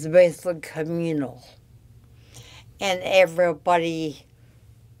 It was basically communal. And everybody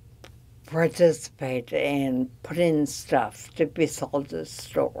participated and put in stuff to be sold at the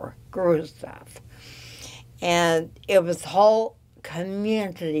store, grew stuff. And it was a whole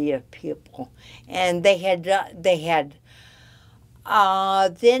community of people. And then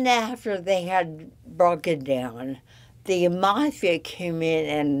after they had broken down, the mafia came in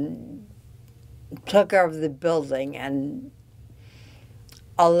and took over the building, and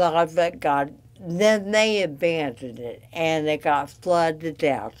a lot of it then they abandoned it, and it got flooded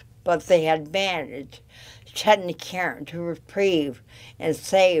out. But they had managed, Chet and Karen, to retrieve and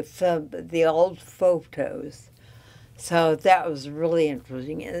save some of the old photos. So that was really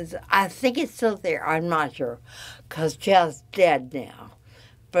interesting. I think it's still there, I'm not sure, because Chet's dead now.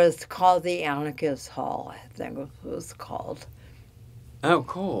 But it's called the Anarchist Hall, I think it was called. Oh,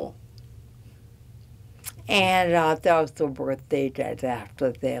 cool. And that was the work they did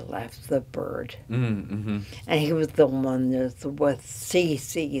after they left the Byrd. Mm-hmm. And he was the one that's with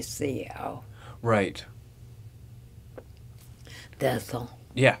CCCO. Right. That's all.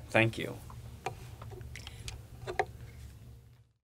 Yeah, thank you.